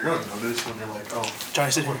 okay, you're gonna notice when you're like, oh,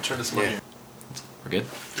 Johnny, sit I here. want to turn this money. Yeah. We're good?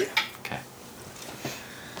 Yeah. Okay.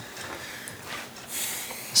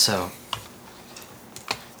 So,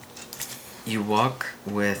 you walk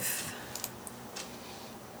with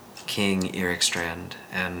King Ericstrand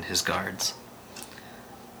and his guards.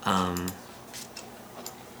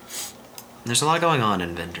 There's a lot going on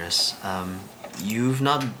in Vindris.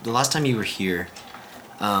 The last time you were here,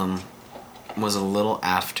 was a little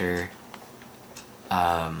after,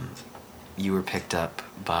 you were picked up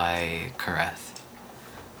by Kareth.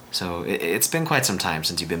 So it's been quite some time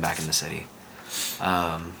since you've been back in the city.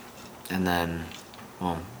 And then,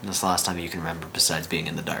 well, this is the last time you can remember besides being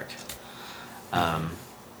in the dark.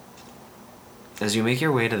 As you make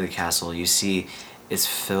your way to the castle, you see it's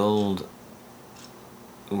filled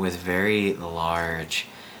with very large,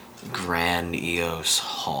 grandiose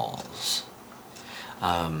halls.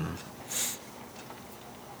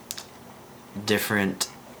 Different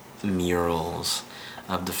murals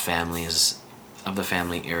of the family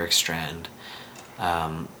Ericstrand,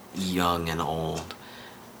 young and old,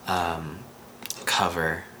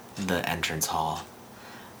 cover the entrance hall.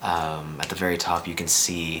 At the very top, you can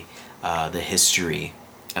see the history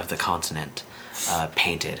of the continent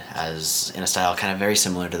painted as in a style kind of very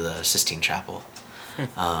similar to the Sistine Chapel.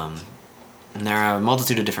 And there are a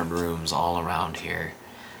multitude of different rooms all around here,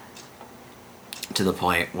 to the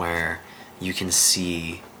point where you can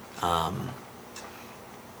see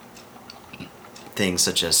things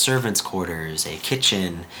such as servants' quarters, a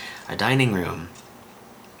kitchen, a dining room.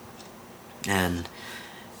 And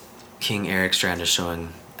King Ericstrand is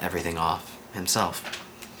showing everything off himself.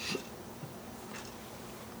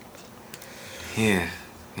 Here,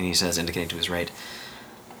 and he says, indicating to his right,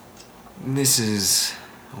 this is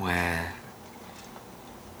a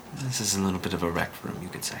little bit of a rec room, you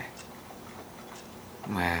could say.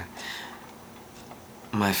 where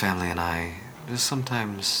my family and I just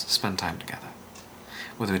sometimes spend time together.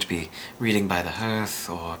 Whether it be reading by the hearth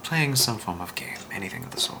or playing some form of game, anything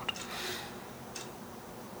of the sort.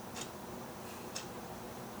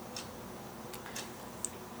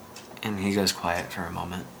 And he goes quiet for a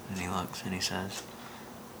moment, and he looks and he says,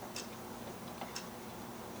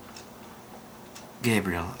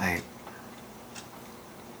 Gabriel,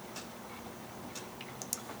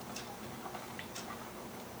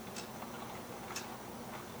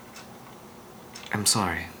 I'm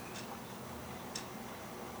sorry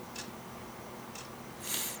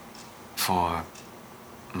for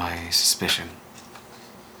my suspicion.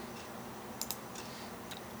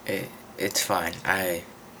 It's fine. I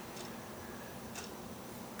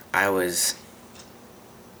was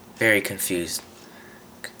very confused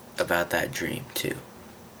about that dream too.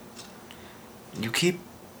 You keep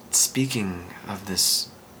speaking of this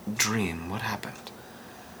dream. What happened?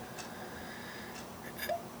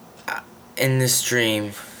 In this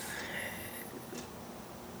dream,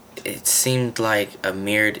 it seemed like a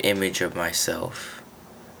mirrored image of myself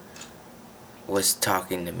was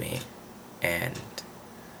talking to me, and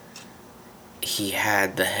he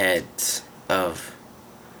had the heads of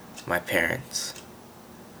my parents.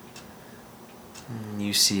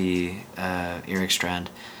 you see Eric Strand,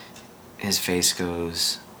 his face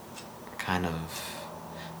goes kind of,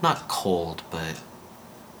 not cold, but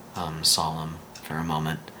solemn for a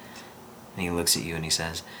moment. And he looks at you and he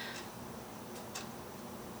says,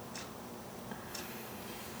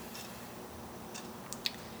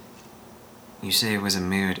 You say it was a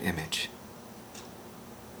mirrored image.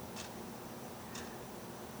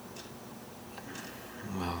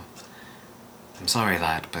 Well, I'm sorry,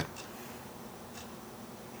 lad, but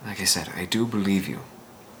like I said, I do believe you.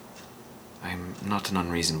 I'm not an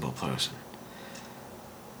unreasonable person.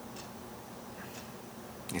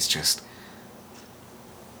 It's just,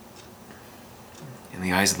 in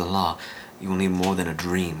the eyes of the law, you will need more than a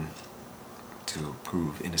dream to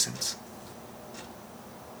prove innocence.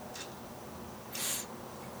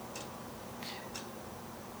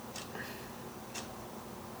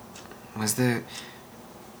 Was there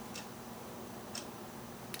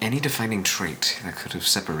any defining trait that could have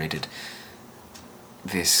separated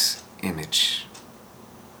this image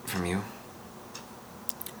from you?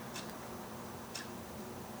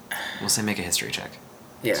 we'll say make a history check.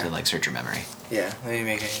 Yeah. To like search your memory. Yeah, let me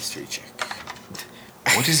make a history check.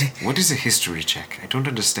 What is a history check? I don't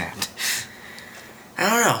understand. I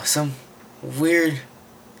don't know, some weird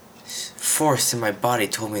force in my body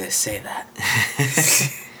told me to say that.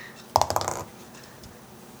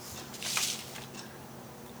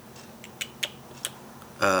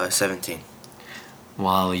 17.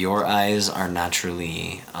 While your eyes are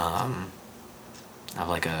naturally have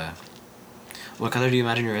like a, what color do you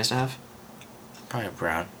imagine your eyes to have? Probably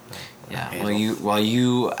brown. Yeah. Hazel. While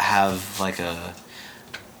you have like a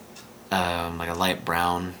light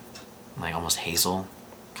brown, like almost hazel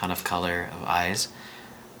kind of color of eyes,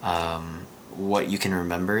 what you can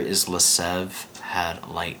remember is Lesev had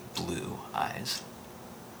light blue eyes.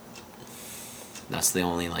 That's the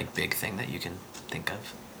only like big thing that you can think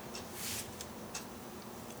of.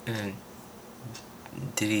 And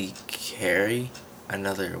did he carry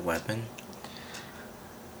another weapon?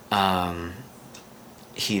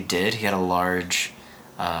 He did. He had a large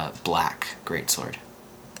black greatsword.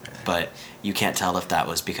 But you can't tell if that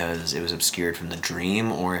was because it was obscured from the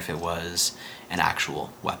dream or if it was an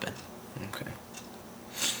actual weapon. Okay.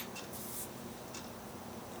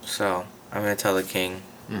 So, I'm gonna tell the king.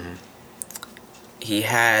 Mm-hmm. He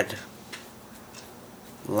had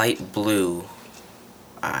light blue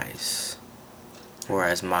eyes,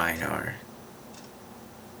 whereas mine are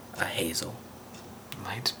a hazel.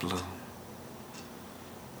 Light blue.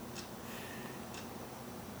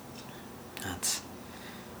 That's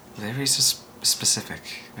very specific,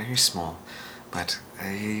 very small, but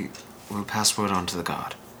I will pass word on to the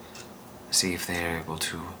guard. See if they are able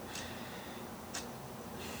to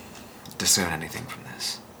discern anything from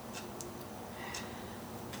this.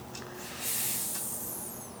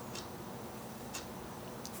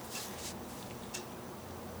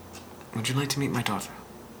 Would you like to meet my daughter?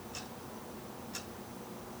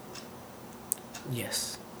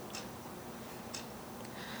 Yes.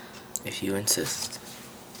 If you insist.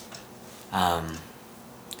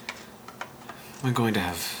 We're going to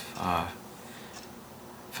have,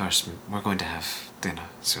 first, we're going to have dinner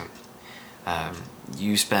soon.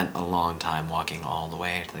 You spent a long time walking all the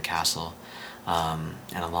way to the castle, and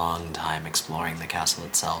a long time exploring the castle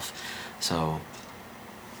itself. So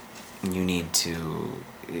you need to.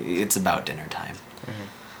 It's about dinner time.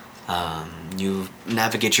 You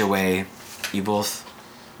navigate your way. You both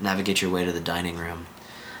navigate your way to the dining room.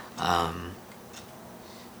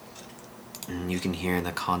 And you can hear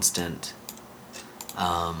the constant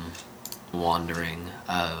wandering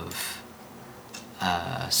of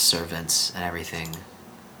servants and everything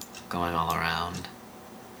going all around.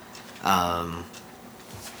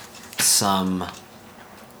 Some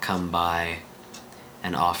come by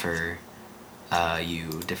and offer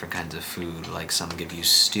you different kinds of food, like some give you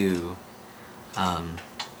stew.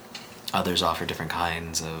 Others offer different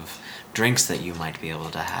kinds of drinks that you might be able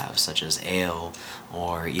to have, such as ale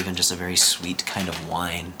or even just a very sweet kind of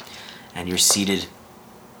wine. And you're seated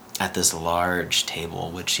at this large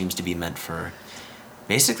table, which seems to be meant for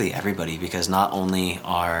basically everybody, because not only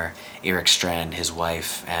are Eric Strand, his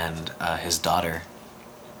wife, and his daughter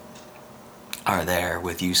are there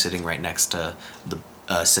with you sitting right next to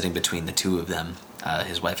sitting between the two of them,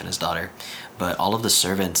 his wife and his daughter, but all of the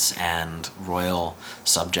servants and royal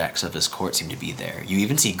subjects of his court seem to be there. You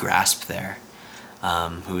even see Grasp there,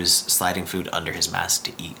 who is sliding food under his mask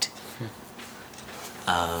to eat.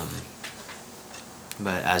 But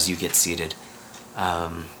as you get seated,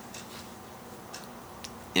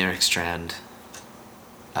 Eric Strand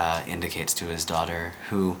indicates to his daughter,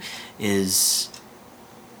 who is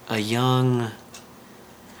a young,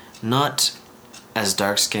 not as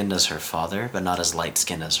dark-skinned as her father, but not as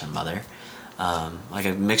light-skinned as her mother, like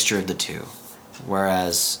a mixture of the two.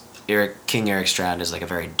 Whereas King Eric Strand is like a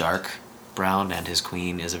very dark brown, and his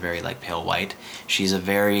queen is a very like pale white. She's a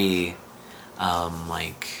very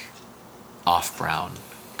like off-brown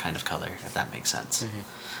kind of color, if that makes sense.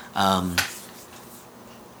 Mm-hmm.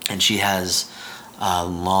 And she has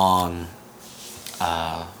long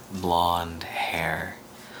blonde hair,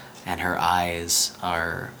 and her eyes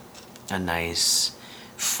are a nice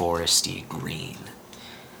foresty green.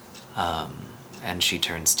 And she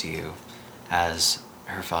turns to you as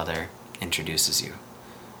her father introduces you.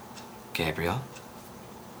 Gabriel,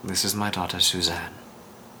 this is my daughter Suzanne.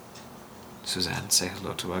 Suzanne, say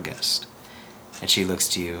hello to our guest. And she looks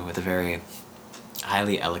to you with a very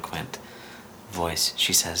highly eloquent voice.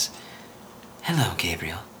 She says, "Hello,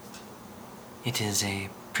 Gabriel. It is a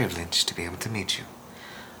privilege to be able to meet you."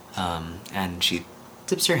 And she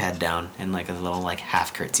tips her head down in like a little like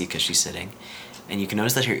half curtsy because she's sitting. And you can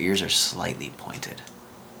notice that her ears are slightly pointed,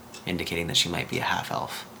 indicating that she might be a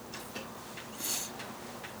half-elf.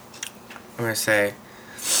 I'm gonna say,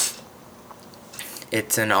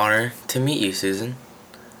 it's an honor to meet you, Susan.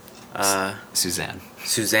 Suzanne.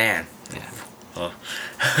 Suzanne. Yeah. Oh.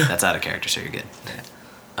 That's out of character, so you're good.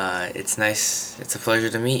 It's nice. It's a pleasure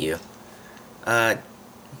to meet you.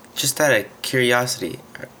 Just out of curiosity,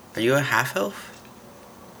 are you a half-elf?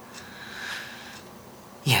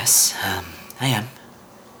 Yes, I am.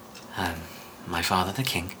 My father, the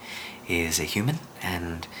king, is a human,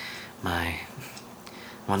 and my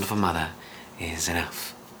wonderful mother is an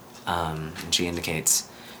elf. And she indicates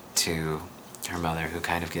to her mother, who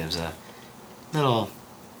kind of gives a little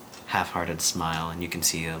half-hearted smile, and you can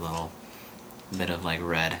see a little bit of like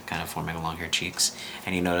red kind of forming along her cheeks.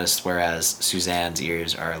 And you notice, whereas Suzanne's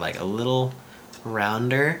ears are like a little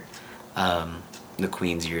rounder, the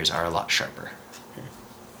queen's ears are a lot sharper.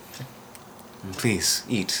 Please,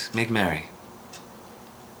 eat, make merry.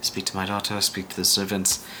 Speak to my daughter, speak to the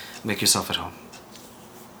servants, make yourself at home.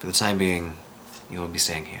 For the time being, you will be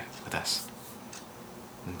staying here with us.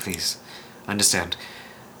 And please, understand,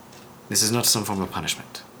 this is not some form of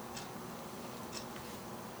punishment.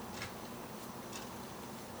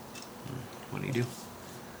 What do?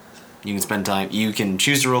 You can spend time, you can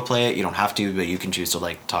choose to roleplay it, you don't have to, but you can choose to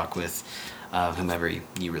like talk with whomever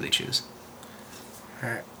you really choose.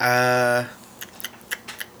 Alright,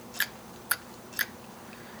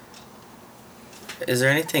 is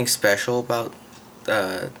there anything special about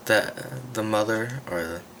the mother,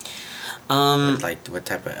 or like what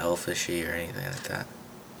type of elf is she, or anything like that?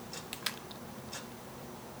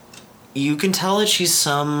 You can tell that she's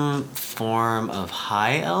some form of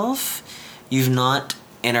high elf. You've not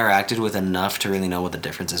interacted with enough to really know what the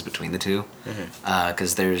difference is between the two.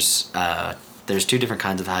 Because there's two different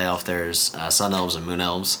kinds of high elf. There's sun elves and moon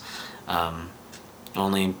elves.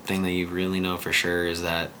 Only thing that you really know for sure is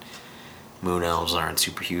that moon elves aren't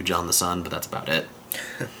super huge on the sun, but that's about it.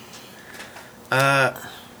 I'm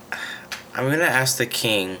gonna ask the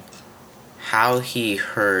king how he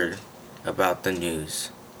heard about the news.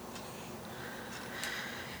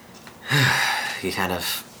 He kind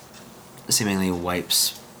of seemingly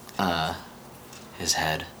wipes his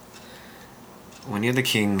head. When you're the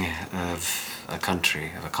king of a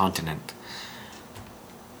country, of a continent,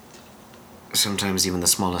 sometimes even the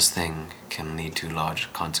smallest thing can lead to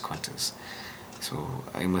large consequences. So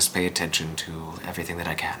I must pay attention to everything that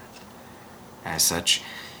I can. As such,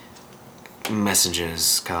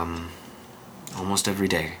 messages come almost every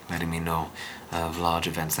day letting me know of large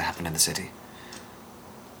events that happen in the city.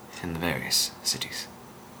 In the various cities.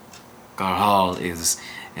 Garhal is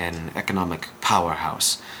an economic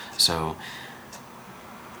powerhouse, so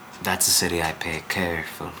that's a city I pay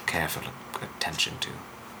careful attention to.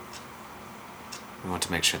 We want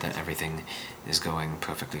to make sure that everything is going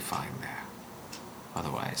perfectly fine there.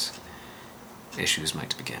 Otherwise, issues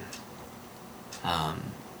might begin.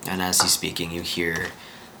 And as he's speaking, you hear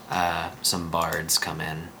some bards come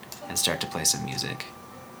in and start to play some music.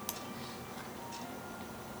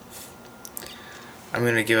 I'm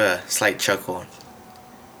gonna give a slight chuckle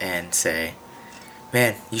and say,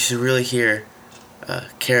 man, you should really hear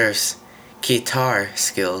Karif's guitar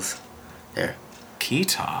skills there.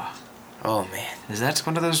 Kitar? Oh man. Is that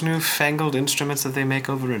one of those newfangled instruments that they make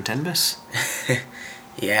over in Tenbis?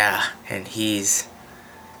 Yeah, and he's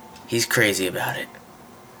crazy about it.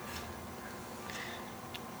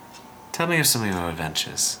 Tell me of some of your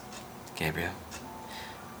adventures, Gabriel.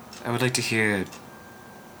 I would like to hear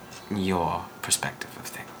your perspective of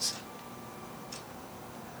things.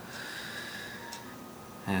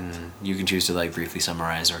 And you can choose to like briefly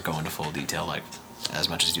summarize or go into full detail, like as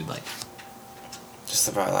much as you'd like. Just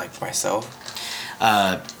about like myself.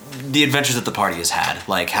 The adventures that the party has had,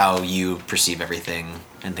 like how you perceive everything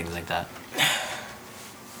and things like that.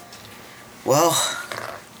 Well,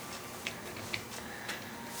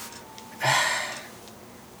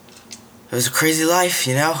 it was a crazy life,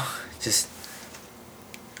 you know? Just,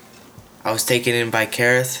 I was taken in by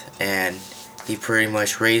Kareth, and he pretty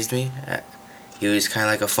much raised me. He was kind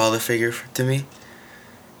of like a father figure to me.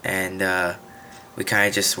 And we kind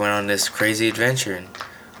of just went on this crazy adventure, and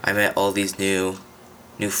I met all these new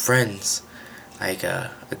friends. Like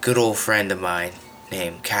a good old friend of mine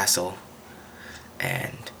named Castle.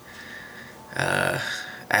 And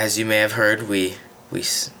as you may have heard, we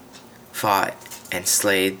fought and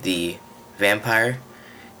slayed the Vampire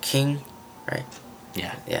King, right?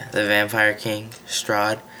 Yeah. Yeah, the Vampire King,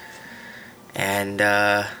 Strahd. And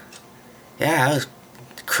yeah, that was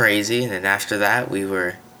crazy. And then after that, we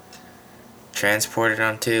were transported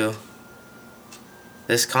onto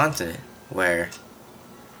this continent where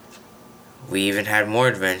we even had more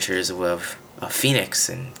adventures with a phoenix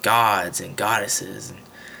and gods and goddesses and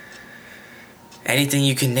anything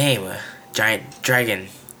you can name, a giant dragon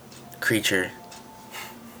creature.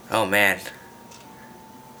 Oh man.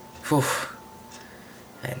 Whew.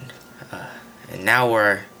 And now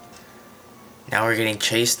we're getting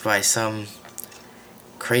chased by some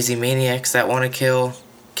crazy maniacs that want to kill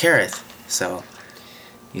Kareth. So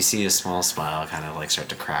You see a small smile kind of like start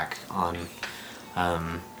to crack on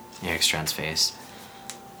Ericstrand's face.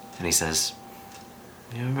 And he says,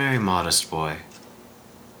 "You're a very modest boy."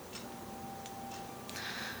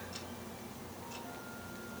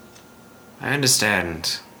 I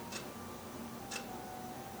understand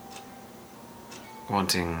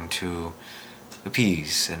wanting to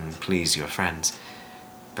appease and please your friends,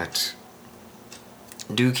 but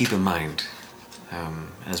do keep in mind,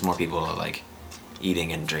 as more people are like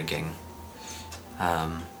eating and drinking,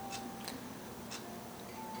 and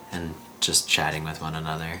just chatting with one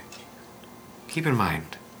another, keep in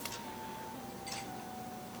mind,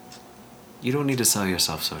 you don't need to sell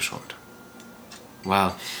yourself so short.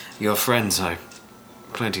 While your friends are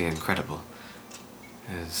plenty incredible,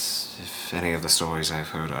 as if any of the stories I've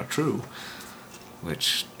heard are true,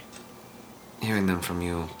 which hearing them from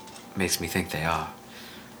you makes me think they are,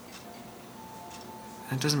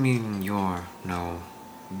 that doesn't mean you're no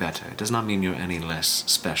better. It does not mean you're any less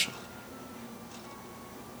special.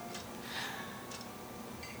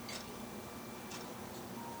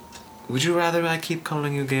 Would you rather I keep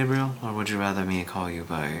calling you Gabriel, or would you rather me call you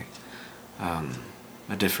by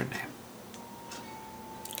a different name?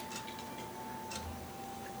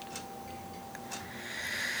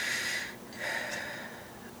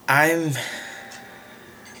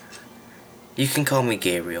 You can call me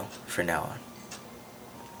Gabriel for now on.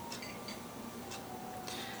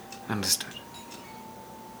 Understood.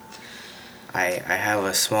 I have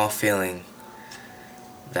a small feeling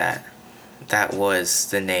that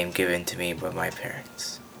was the name given to me by my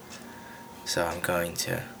parents. So I'm going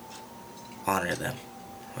to honor them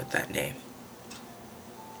with that name.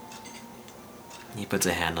 He puts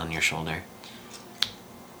a hand on your shoulder.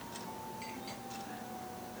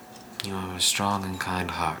 You are a strong and kind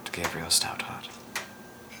heart, Gabriel Stoutheart.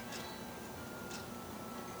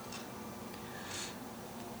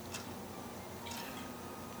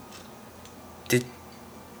 Did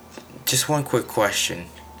just one quick question,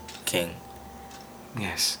 King.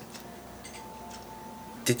 Yes.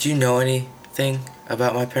 Did you know anything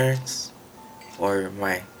about my parents? Or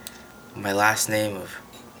my last name of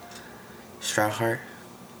Stroutheart?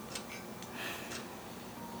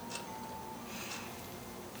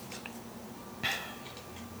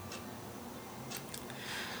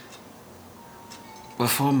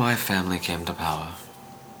 Before my family came to power,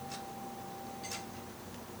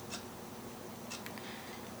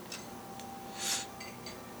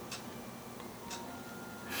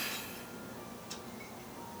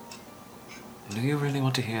 do you really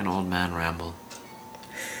want to hear an old man ramble?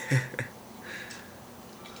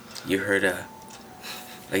 You heard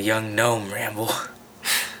a young gnome ramble.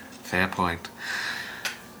 Fair point.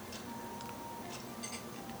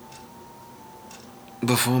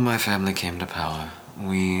 Before my family came to power,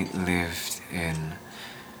 we lived in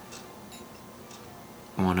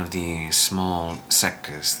one of the small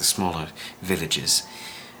sectors, the smaller villages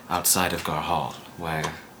outside of Garhal,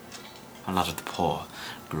 where a lot of the poor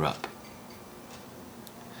grew up.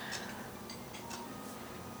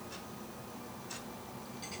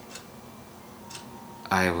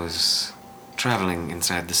 I was traveling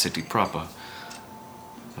inside the city proper,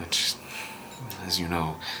 which, as you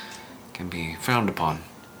know, can be frowned upon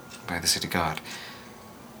by the city guard.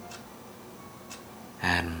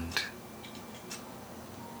 And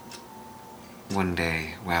one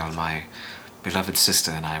day, while my beloved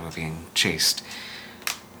sister and I were being chased,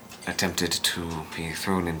 attempted to be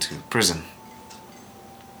thrown into prison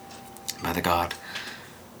by the guard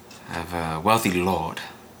of a wealthy lord.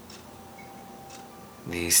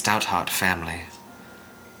 The Stoutheart family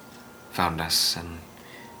found us and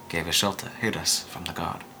gave us shelter, hid us from the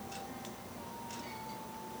guard.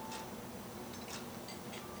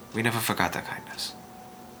 We never forgot their kindness.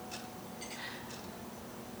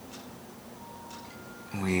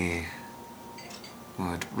 We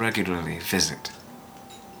would regularly visit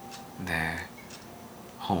their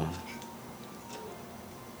home.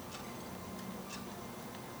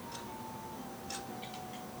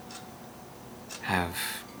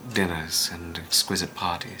 Have dinners and exquisite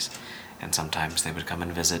parties, and sometimes they would come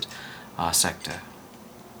and visit our sector.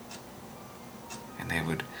 And they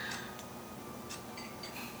would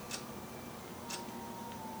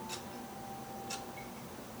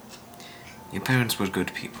Your parents were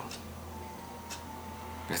good people,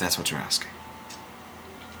 if that's what you're asking.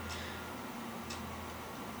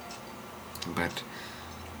 But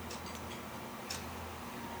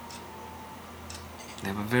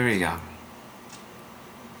they were very young.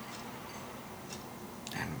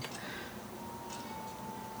 And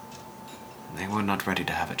they were not ready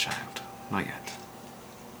to have a child. Not yet.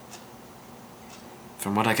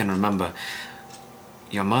 From what I can remember,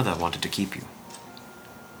 your mother wanted to keep you.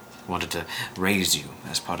 Wanted to raise you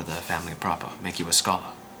as part of the family proper, make you a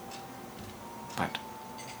scholar. But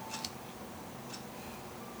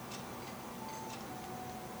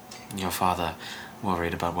your father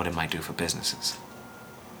worried about what it might do for businesses.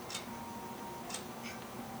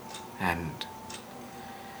 And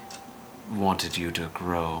wanted you to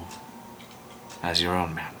grow as your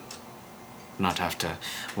own man. Not have to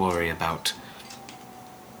worry about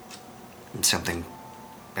something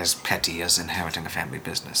as petty as inheriting a family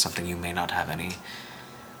business, something you may not have any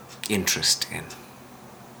interest in.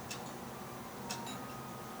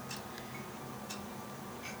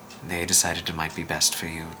 They decided it might be best for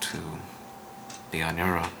you to be on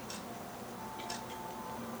your own.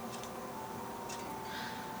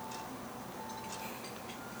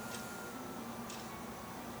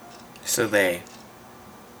 So they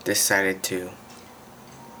decided to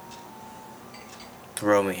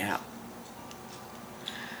throw me out.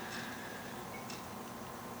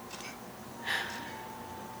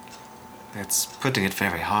 That's putting it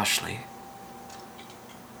very harshly.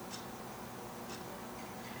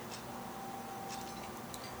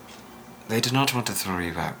 They did not want to throw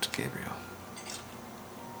you out, Gabriel.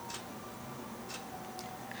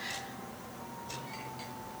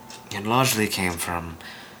 It largely came from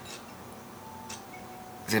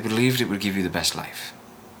they believed it would give you the best life.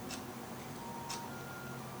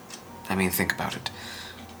 I mean, think about it.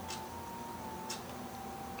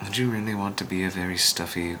 Would you really want to be a very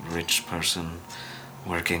stuffy, rich person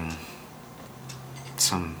working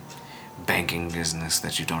some banking business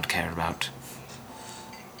that you don't care about?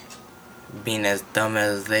 Being as dumb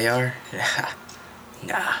as they are?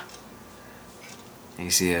 Nah. And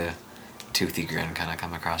you see a toothy grin kind of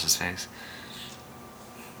come across his face.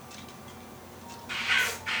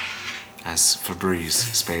 As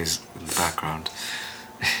Febreze sprays in the background.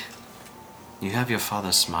 You have your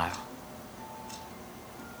father's smile.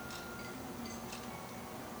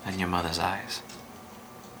 and your mother's eyes.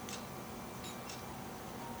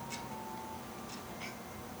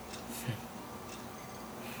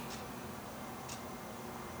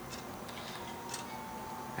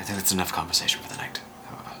 I think that's enough conversation for the night.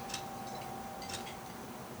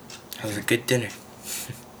 It was a good dinner.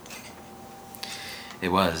 It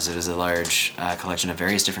was. It was a large collection of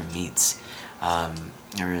various different meats.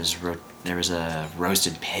 There was a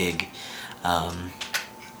roasted pig,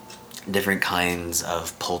 different kinds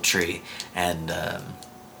of poultry, and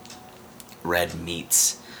red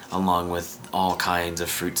meats, along with all kinds of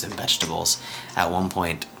fruits and vegetables. At one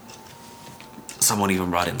point, someone even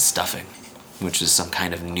brought in stuffing, which is some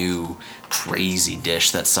kind of new crazy dish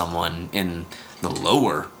that someone in the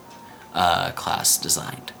lower class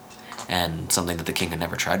designed, and something that the king had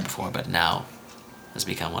never tried before, but now has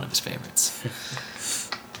become one of his favorites.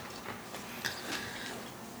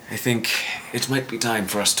 I think it might be time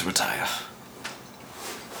for us to retire.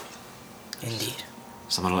 Indeed.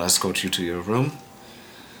 Someone will escort you to your room,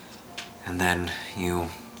 and then you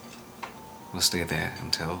will stay there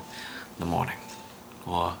until the morning,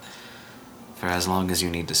 or for as long as you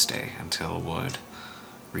need to stay until word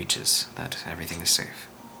reaches that everything is safe.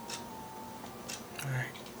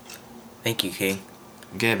 Alright. Thank you, King.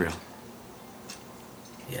 Gabriel,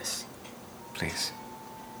 Yes. please.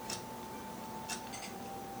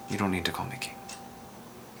 You don't need to call me king.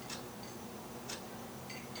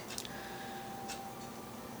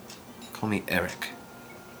 Call me Eric.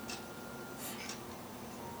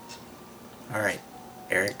 Alright,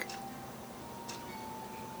 Eric.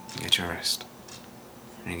 Get your rest.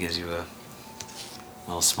 And he gives you a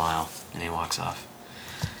little smile, and he walks off.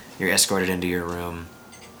 You're escorted into your room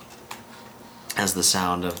as the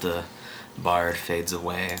sound of the bard fades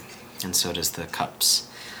away, and so does the cups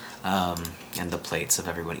and the plates of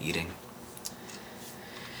everyone eating.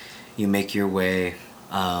 You make your way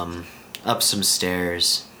up some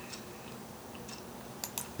stairs.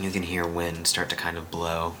 You can hear wind start to kind of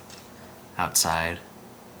blow outside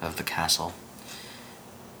of the castle.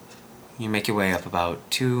 You make your way up about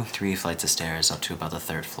 2-3 flights of stairs up to about the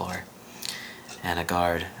 3rd floor, and a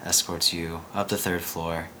guard escorts you up the 3rd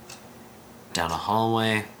floor, down a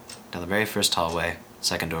hallway, down the very first hallway,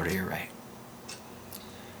 second door to your right.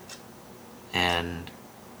 And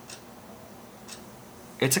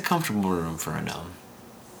it's a comfortable room for a gnome.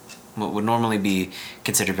 What would normally be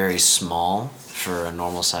considered very small for a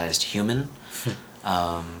normal-sized human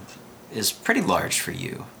is pretty large for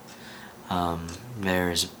you.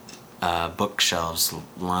 There's bookshelves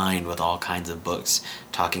lined with all kinds of books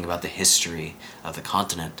talking about the history of the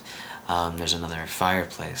continent. There's another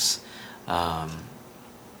fireplace. And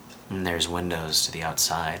there's windows to the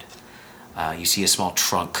outside. You see a small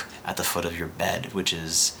trunk at the foot of your bed, which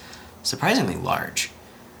is surprisingly large.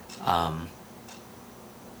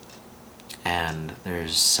 And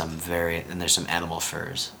there's some animal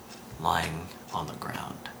furs lying on the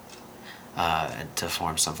ground to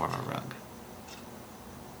form some form of rug.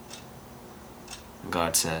 The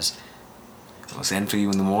guard says, "I'll send for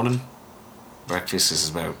you in the morning. Breakfast is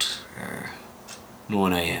about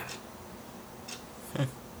 9 a.m.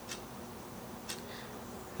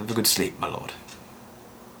 Have a good sleep, my lord."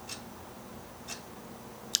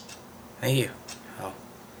 Thank you.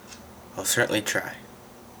 I'll certainly try.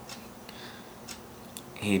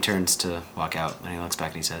 He turns to walk out, and he looks back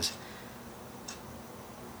and he says,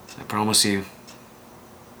 "I promise you,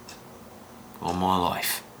 all my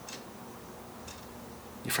life,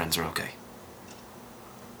 your friends are okay."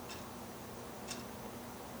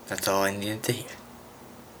 That's all I needed to hear.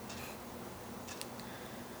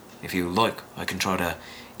 If you like, I can try to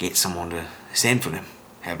get someone to send for them,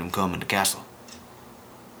 have them come in the castle.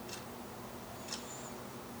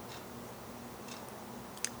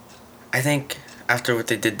 I think after what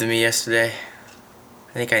they did to me yesterday,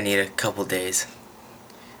 I think I need a couple days.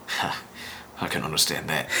 I can understand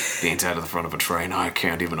that. Being tied to the front of a train, I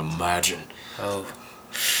can't even imagine. Oh.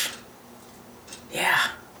 Yeah.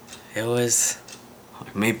 It was...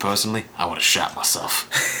 Like me personally, I would have shot myself.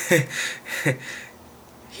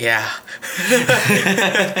 Yeah.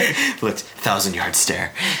 Look, 1,000-yard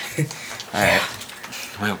stare. All right.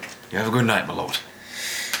 Well, you have a good night, my lord.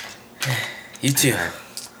 You too.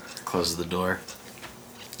 Closes the door,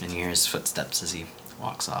 and you hear his footsteps as he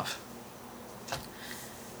walks off.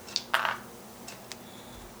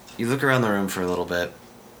 You look around the room for a little bit.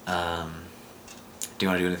 Do you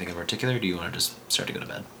want to do anything in particular, or do you want to just start to go to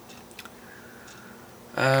bed?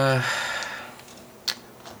 I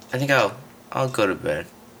think I'll go to bed.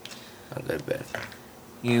 I'll go to bed.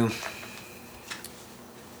 You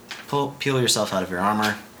peel yourself out of your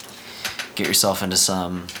armor, get yourself into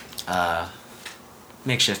some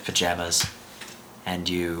makeshift pajamas, and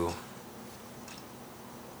you,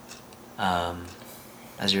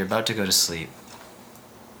 as you're about to go to sleep,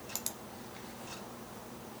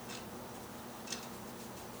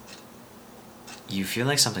 you feel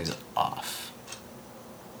like something's off.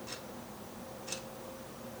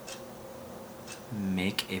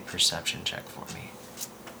 Make a perception check for me.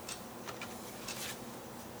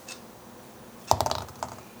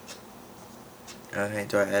 Okay,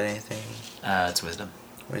 do I add anything? It's wisdom.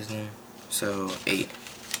 Wisdom. So 8.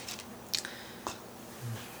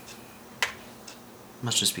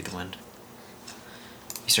 Must just be the wind.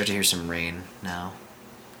 You start to hear some rain now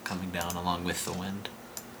coming down along with the wind.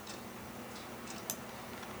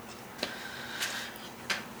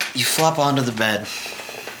 You flop onto the bed.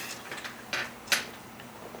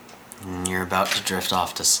 And you're about to drift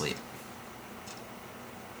off to sleep.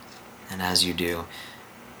 And as you do,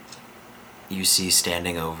 you see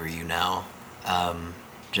standing over you now,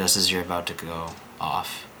 just as you're about to go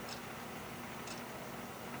off,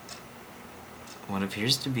 what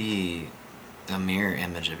appears to be a mirror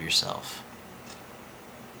image of yourself.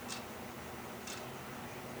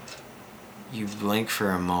 You blink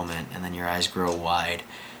for a moment, and then your eyes grow wide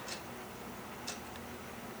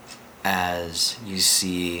as you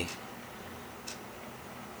see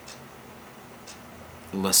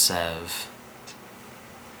Lesev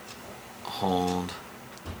hold.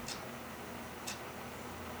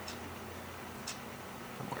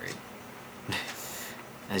 I'm worried.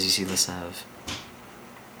 As you see Lesev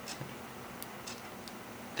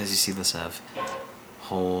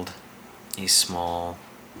hold a small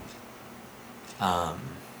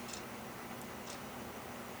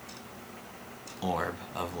orb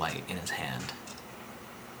of light in his hand.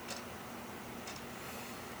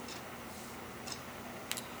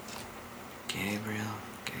 Gabriel,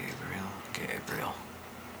 Gabriel, Gabriel.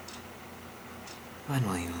 When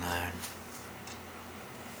will you learn?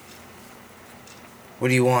 What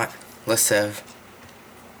do you want, Lesev?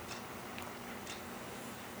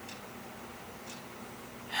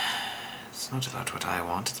 It's not about what I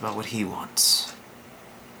want, it's about what he wants.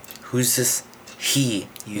 Who's this he?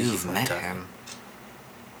 You've met him.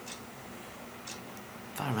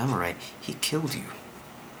 If I remember right, he killed you.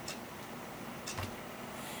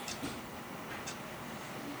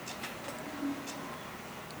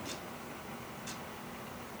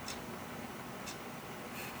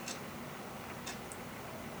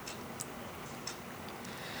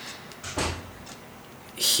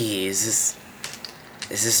 He is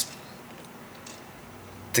this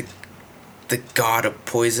the god of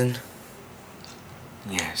poison?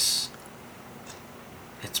 Yes.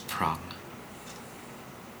 It's Prung.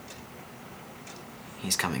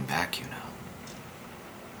 He's coming back, you know.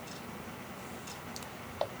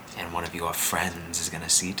 And one of your friends is gonna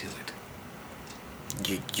see to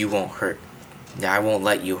it. You won't hurt. I won't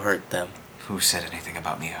let you hurt them. Who said anything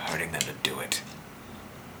about me hurting them to do it?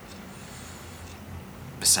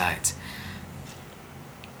 Besides,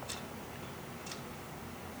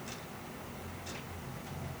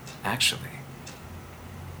 actually,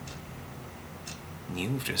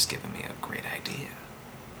 you've just given me a great idea.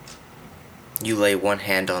 You lay one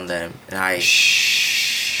hand on them, and I...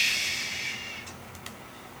 Shh.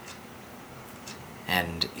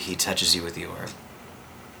 And he touches you with the orb.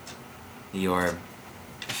 The orb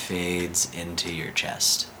fades into your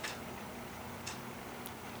chest.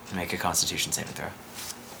 Make a Constitution saving throw.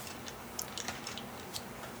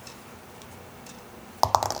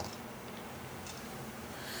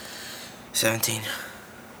 $17.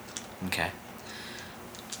 Okay.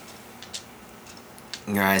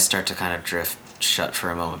 Your eyes start to kind of drift shut for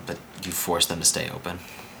a moment, but you force them to stay open.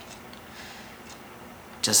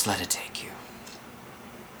 Just let it take you.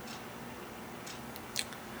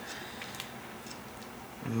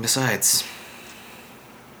 And besides,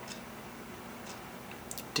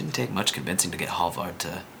 it didn't take much convincing to get Halvard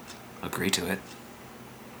to agree to it.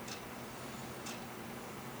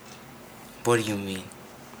 What do you mean?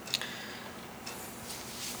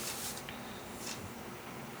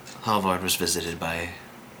 Halvard was visited by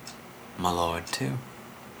my lord, too.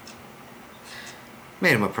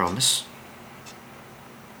 Made him a promise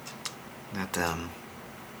that,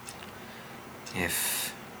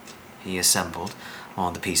 if he assembled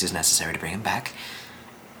all the pieces necessary to bring him back,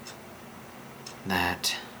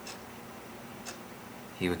 that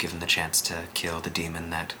he would give him the chance to kill the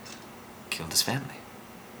demon that killed his family.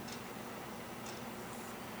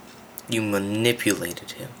 You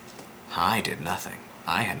manipulated him. I did nothing.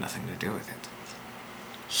 I had nothing to do with it.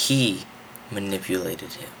 He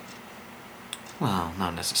manipulated him. Well,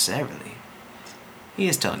 not necessarily. He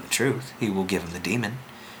is telling the truth. He will give him the demon.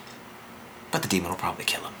 But the demon will probably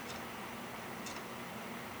kill him.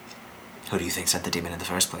 Who do you think sent the demon in the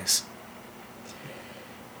first place?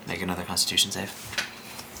 Make another Constitution save.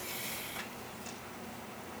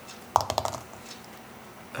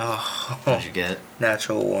 Oh, What did you get?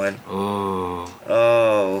 natural one. Oh.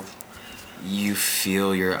 Oh, You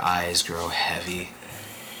feel your eyes grow heavy.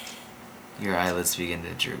 Your eyelids begin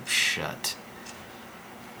to droop shut.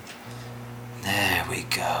 There we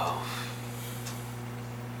go.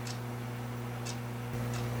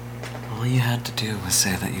 All you had to do was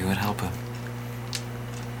say that you would help him.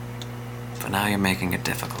 But now you're making it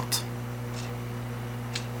difficult.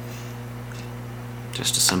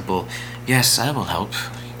 Just a simple, yes, I will help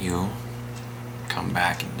you come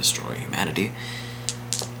back and destroy humanity.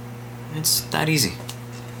 It's that easy.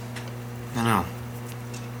 I know.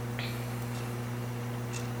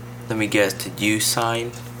 let me guess. Did you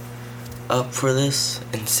sign up for this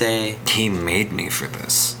and say, He made me for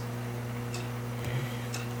this.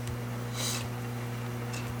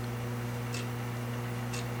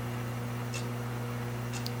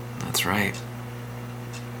 That's right.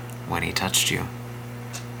 When he touched you,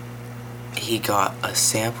 he got a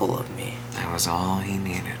sample of me? that was all he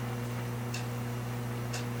needed.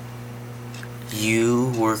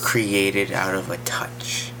 You were created out of a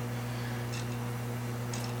touch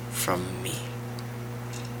from me.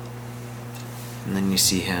 And then you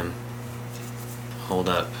see him hold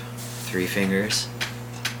up 3 fingers.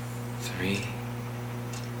 3,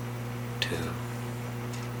 2,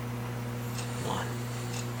 1.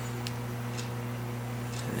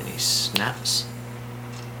 And then he snaps.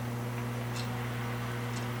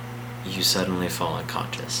 You suddenly fall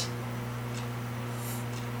unconscious.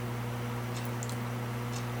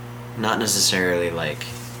 Not necessarily like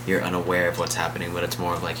you're unaware of what's happening, but it's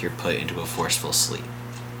more of like you're put into a forceful sleep.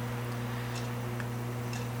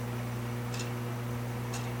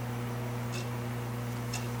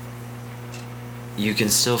 You can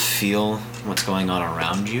still feel what's going on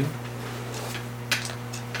around you.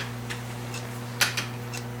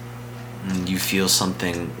 And you feel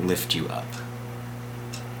something lift you up.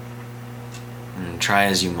 And try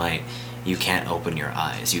as you might, you can't open your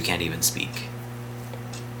eyes. You can't even speak.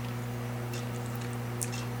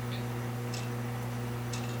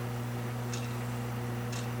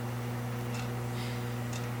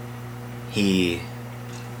 He,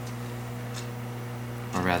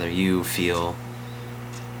 or rather you, feel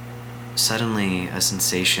suddenly a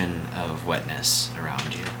sensation of wetness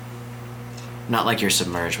around you. Not like you're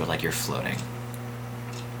submerged, but like you're floating.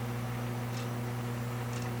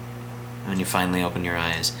 When you finally open your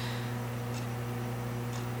eyes,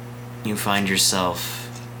 you find yourself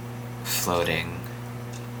floating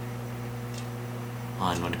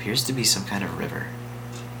on what appears to be some kind of river.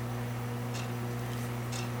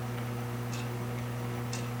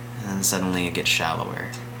 And then suddenly it gets shallower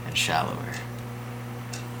and shallower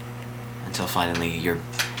until finally your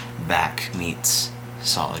back meets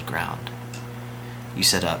solid ground. You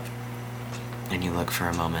sit up and you look for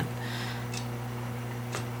a moment.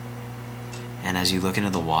 And as you look into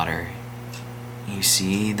the water, you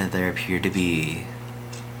see that there appear to be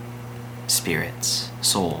spirits,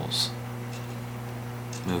 souls,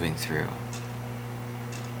 moving through.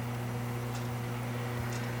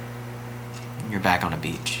 You're back on a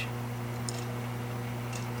beach.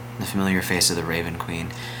 The familiar face of the Raven Queen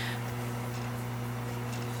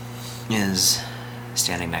is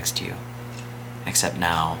standing next to you. Except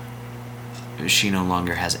now, she no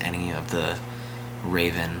longer has any of the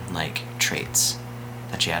raven-like traits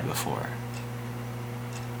that she had before.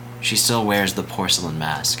 She still wears the porcelain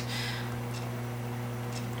mask,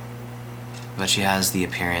 but she has the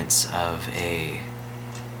appearance of a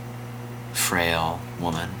frail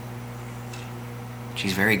woman.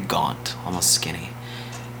 She's very gaunt, almost skinny.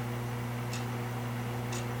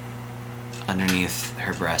 Underneath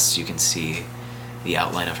her breasts, you can see the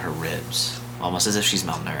outline of her ribs, almost as if she's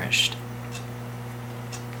malnourished.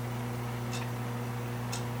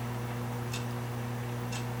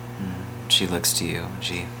 She looks to you, and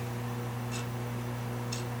she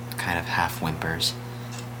kind of half whimpers.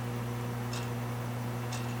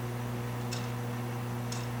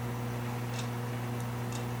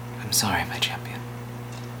 I'm sorry, my champion.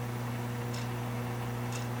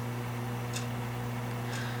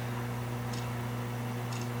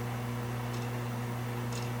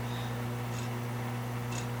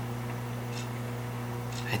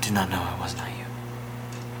 I did not know it was not you.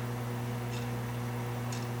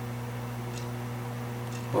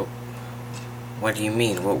 What do you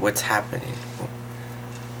mean? What's happening?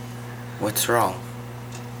 What's wrong?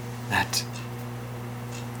 That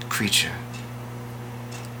creature,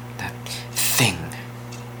 that thing,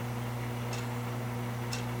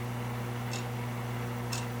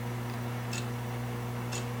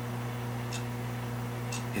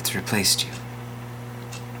 Coreth replaced you.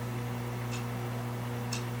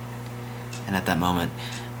 And at that moment,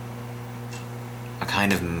 a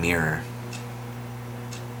kind of mirror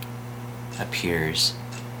appears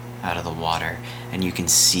out of the water, and you can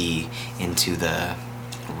see into the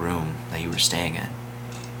room that you were staying in.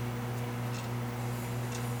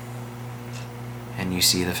 And you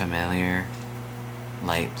see the familiar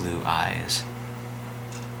light blue eyes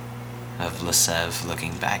of Lesev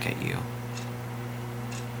looking back at you,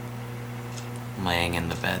 laying in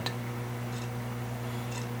the bed,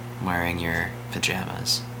 wearing your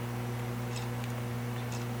pajamas,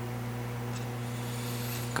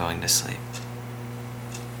 going to sleep.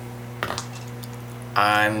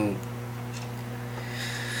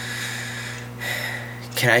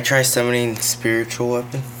 Can I try summoning spiritual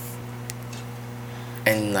weapon?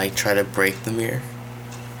 And like try to break the mirror?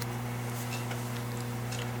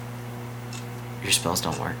 Your spells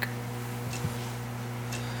don't work.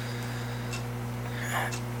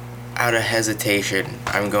 Out of hesitation,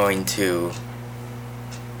 I'm going to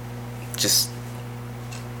just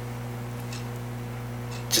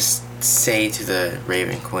say to the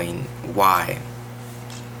Raven Queen, why?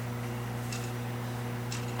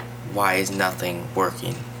 Why is nothing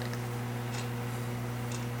working?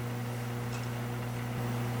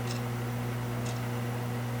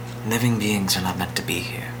 Living beings are not meant to be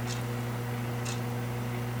here.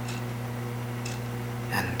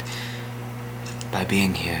 And by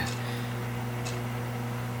being here,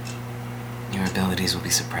 your abilities will be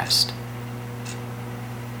suppressed.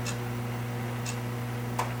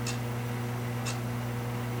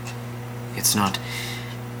 It's not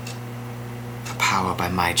a power by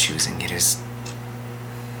my choosing, it is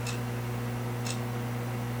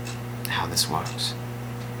how this works.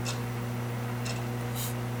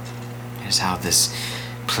 It is how this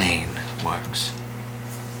plane works.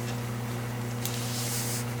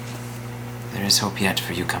 There is hope yet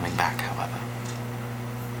for you coming back, however.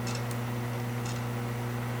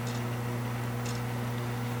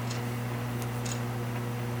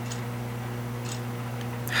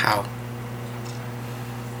 How?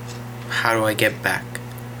 How do I get back?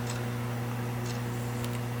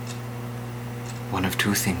 One of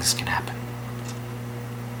two things can happen.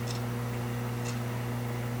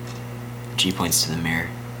 G points to the mirror.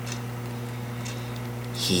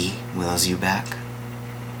 He wills you back.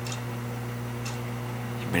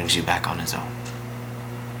 He brings you back on his own.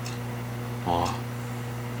 Or,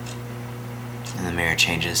 and the mirror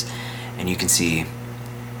changes, and you can see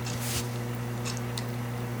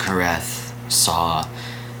Coreth, Saw,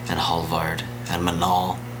 and Halvard, and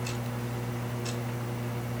Manal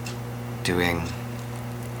doing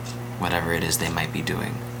whatever it is they might be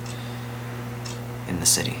doing in the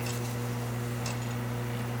city.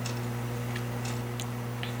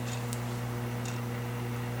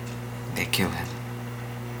 They kill him.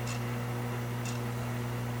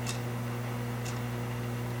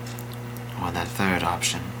 Or that third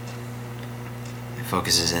option, it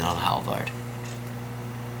focuses in on Halvard.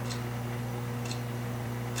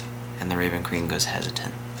 And the Raven Queen goes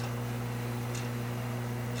hesitant.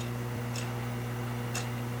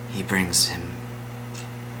 He brings him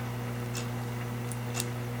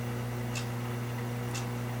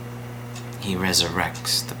he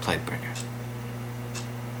resurrects the Plaguebringer.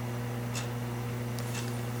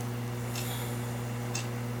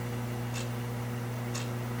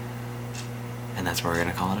 And that's where we're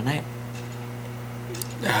gonna call it a night.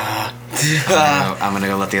 I'm gonna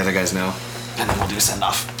go let the other guys know, and then we'll do a send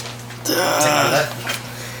off.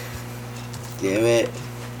 Damn it.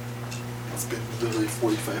 It's been literally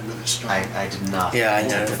 45 minutes strong. I did not. Yeah, I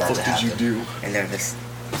know. for What that the to fuck did you happen. do? I noticed.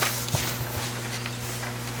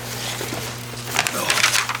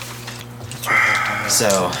 So,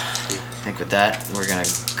 I think with that, we're gonna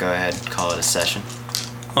go ahead and call it a session.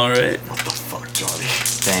 All right. What the fuck, Johnny?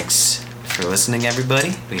 Thanks for listening,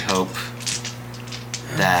 everybody. We hope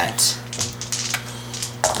that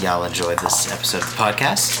y'all enjoyed this episode of the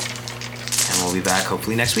podcast. And we'll be back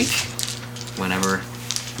hopefully next week, whenever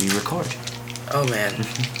we record. Oh man.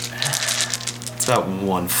 It's about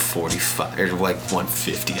 1:45 or like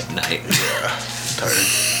 1:50 at night. I'm tired.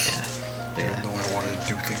 Yeah. I know I wanted to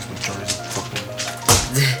do things with Johnny's fucking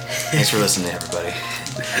Thanks for listening, everybody.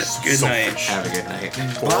 Good night. Have a good night.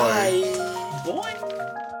 Bye. Boy.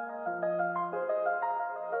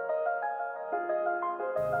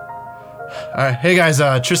 All right, hey guys,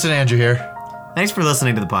 Tristan and Andrew here. Thanks for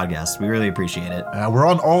listening to the podcast. We really appreciate it. We're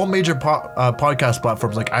on all major podcast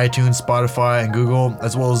platforms like iTunes, Spotify, and Google,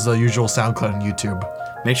 as well as the usual SoundCloud and YouTube.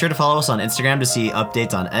 Make sure to follow us on Instagram to see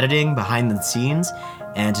updates on editing, behind the scenes,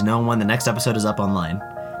 and to know when the next episode is up online.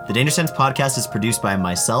 The Danger Sense podcast is produced by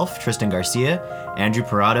myself, Tristan Garcia, Andrew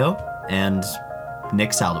Parado, and Nick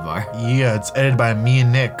Saldivar. Yeah, it's edited by me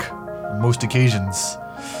and Nick on most occasions.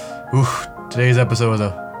 Oof, today's episode was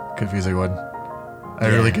a confusing one. I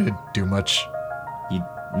Yeah. really couldn't do much.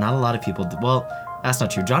 Not a lot of people. Well, that's not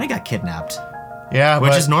true. Johnny got kidnapped, Yeah,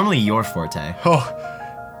 which but, is normally your forte. Oh,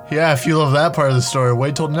 yeah, if you love that part of the story,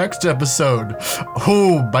 wait till next episode.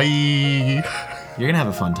 Oh, bye. You're gonna have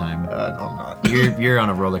a fun time. No, I'm not. You're on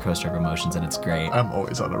a roller coaster of emotions, and it's great. I'm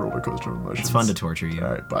always on a roller coaster of emotions. It's fun to torture you.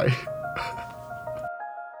 All right, bye.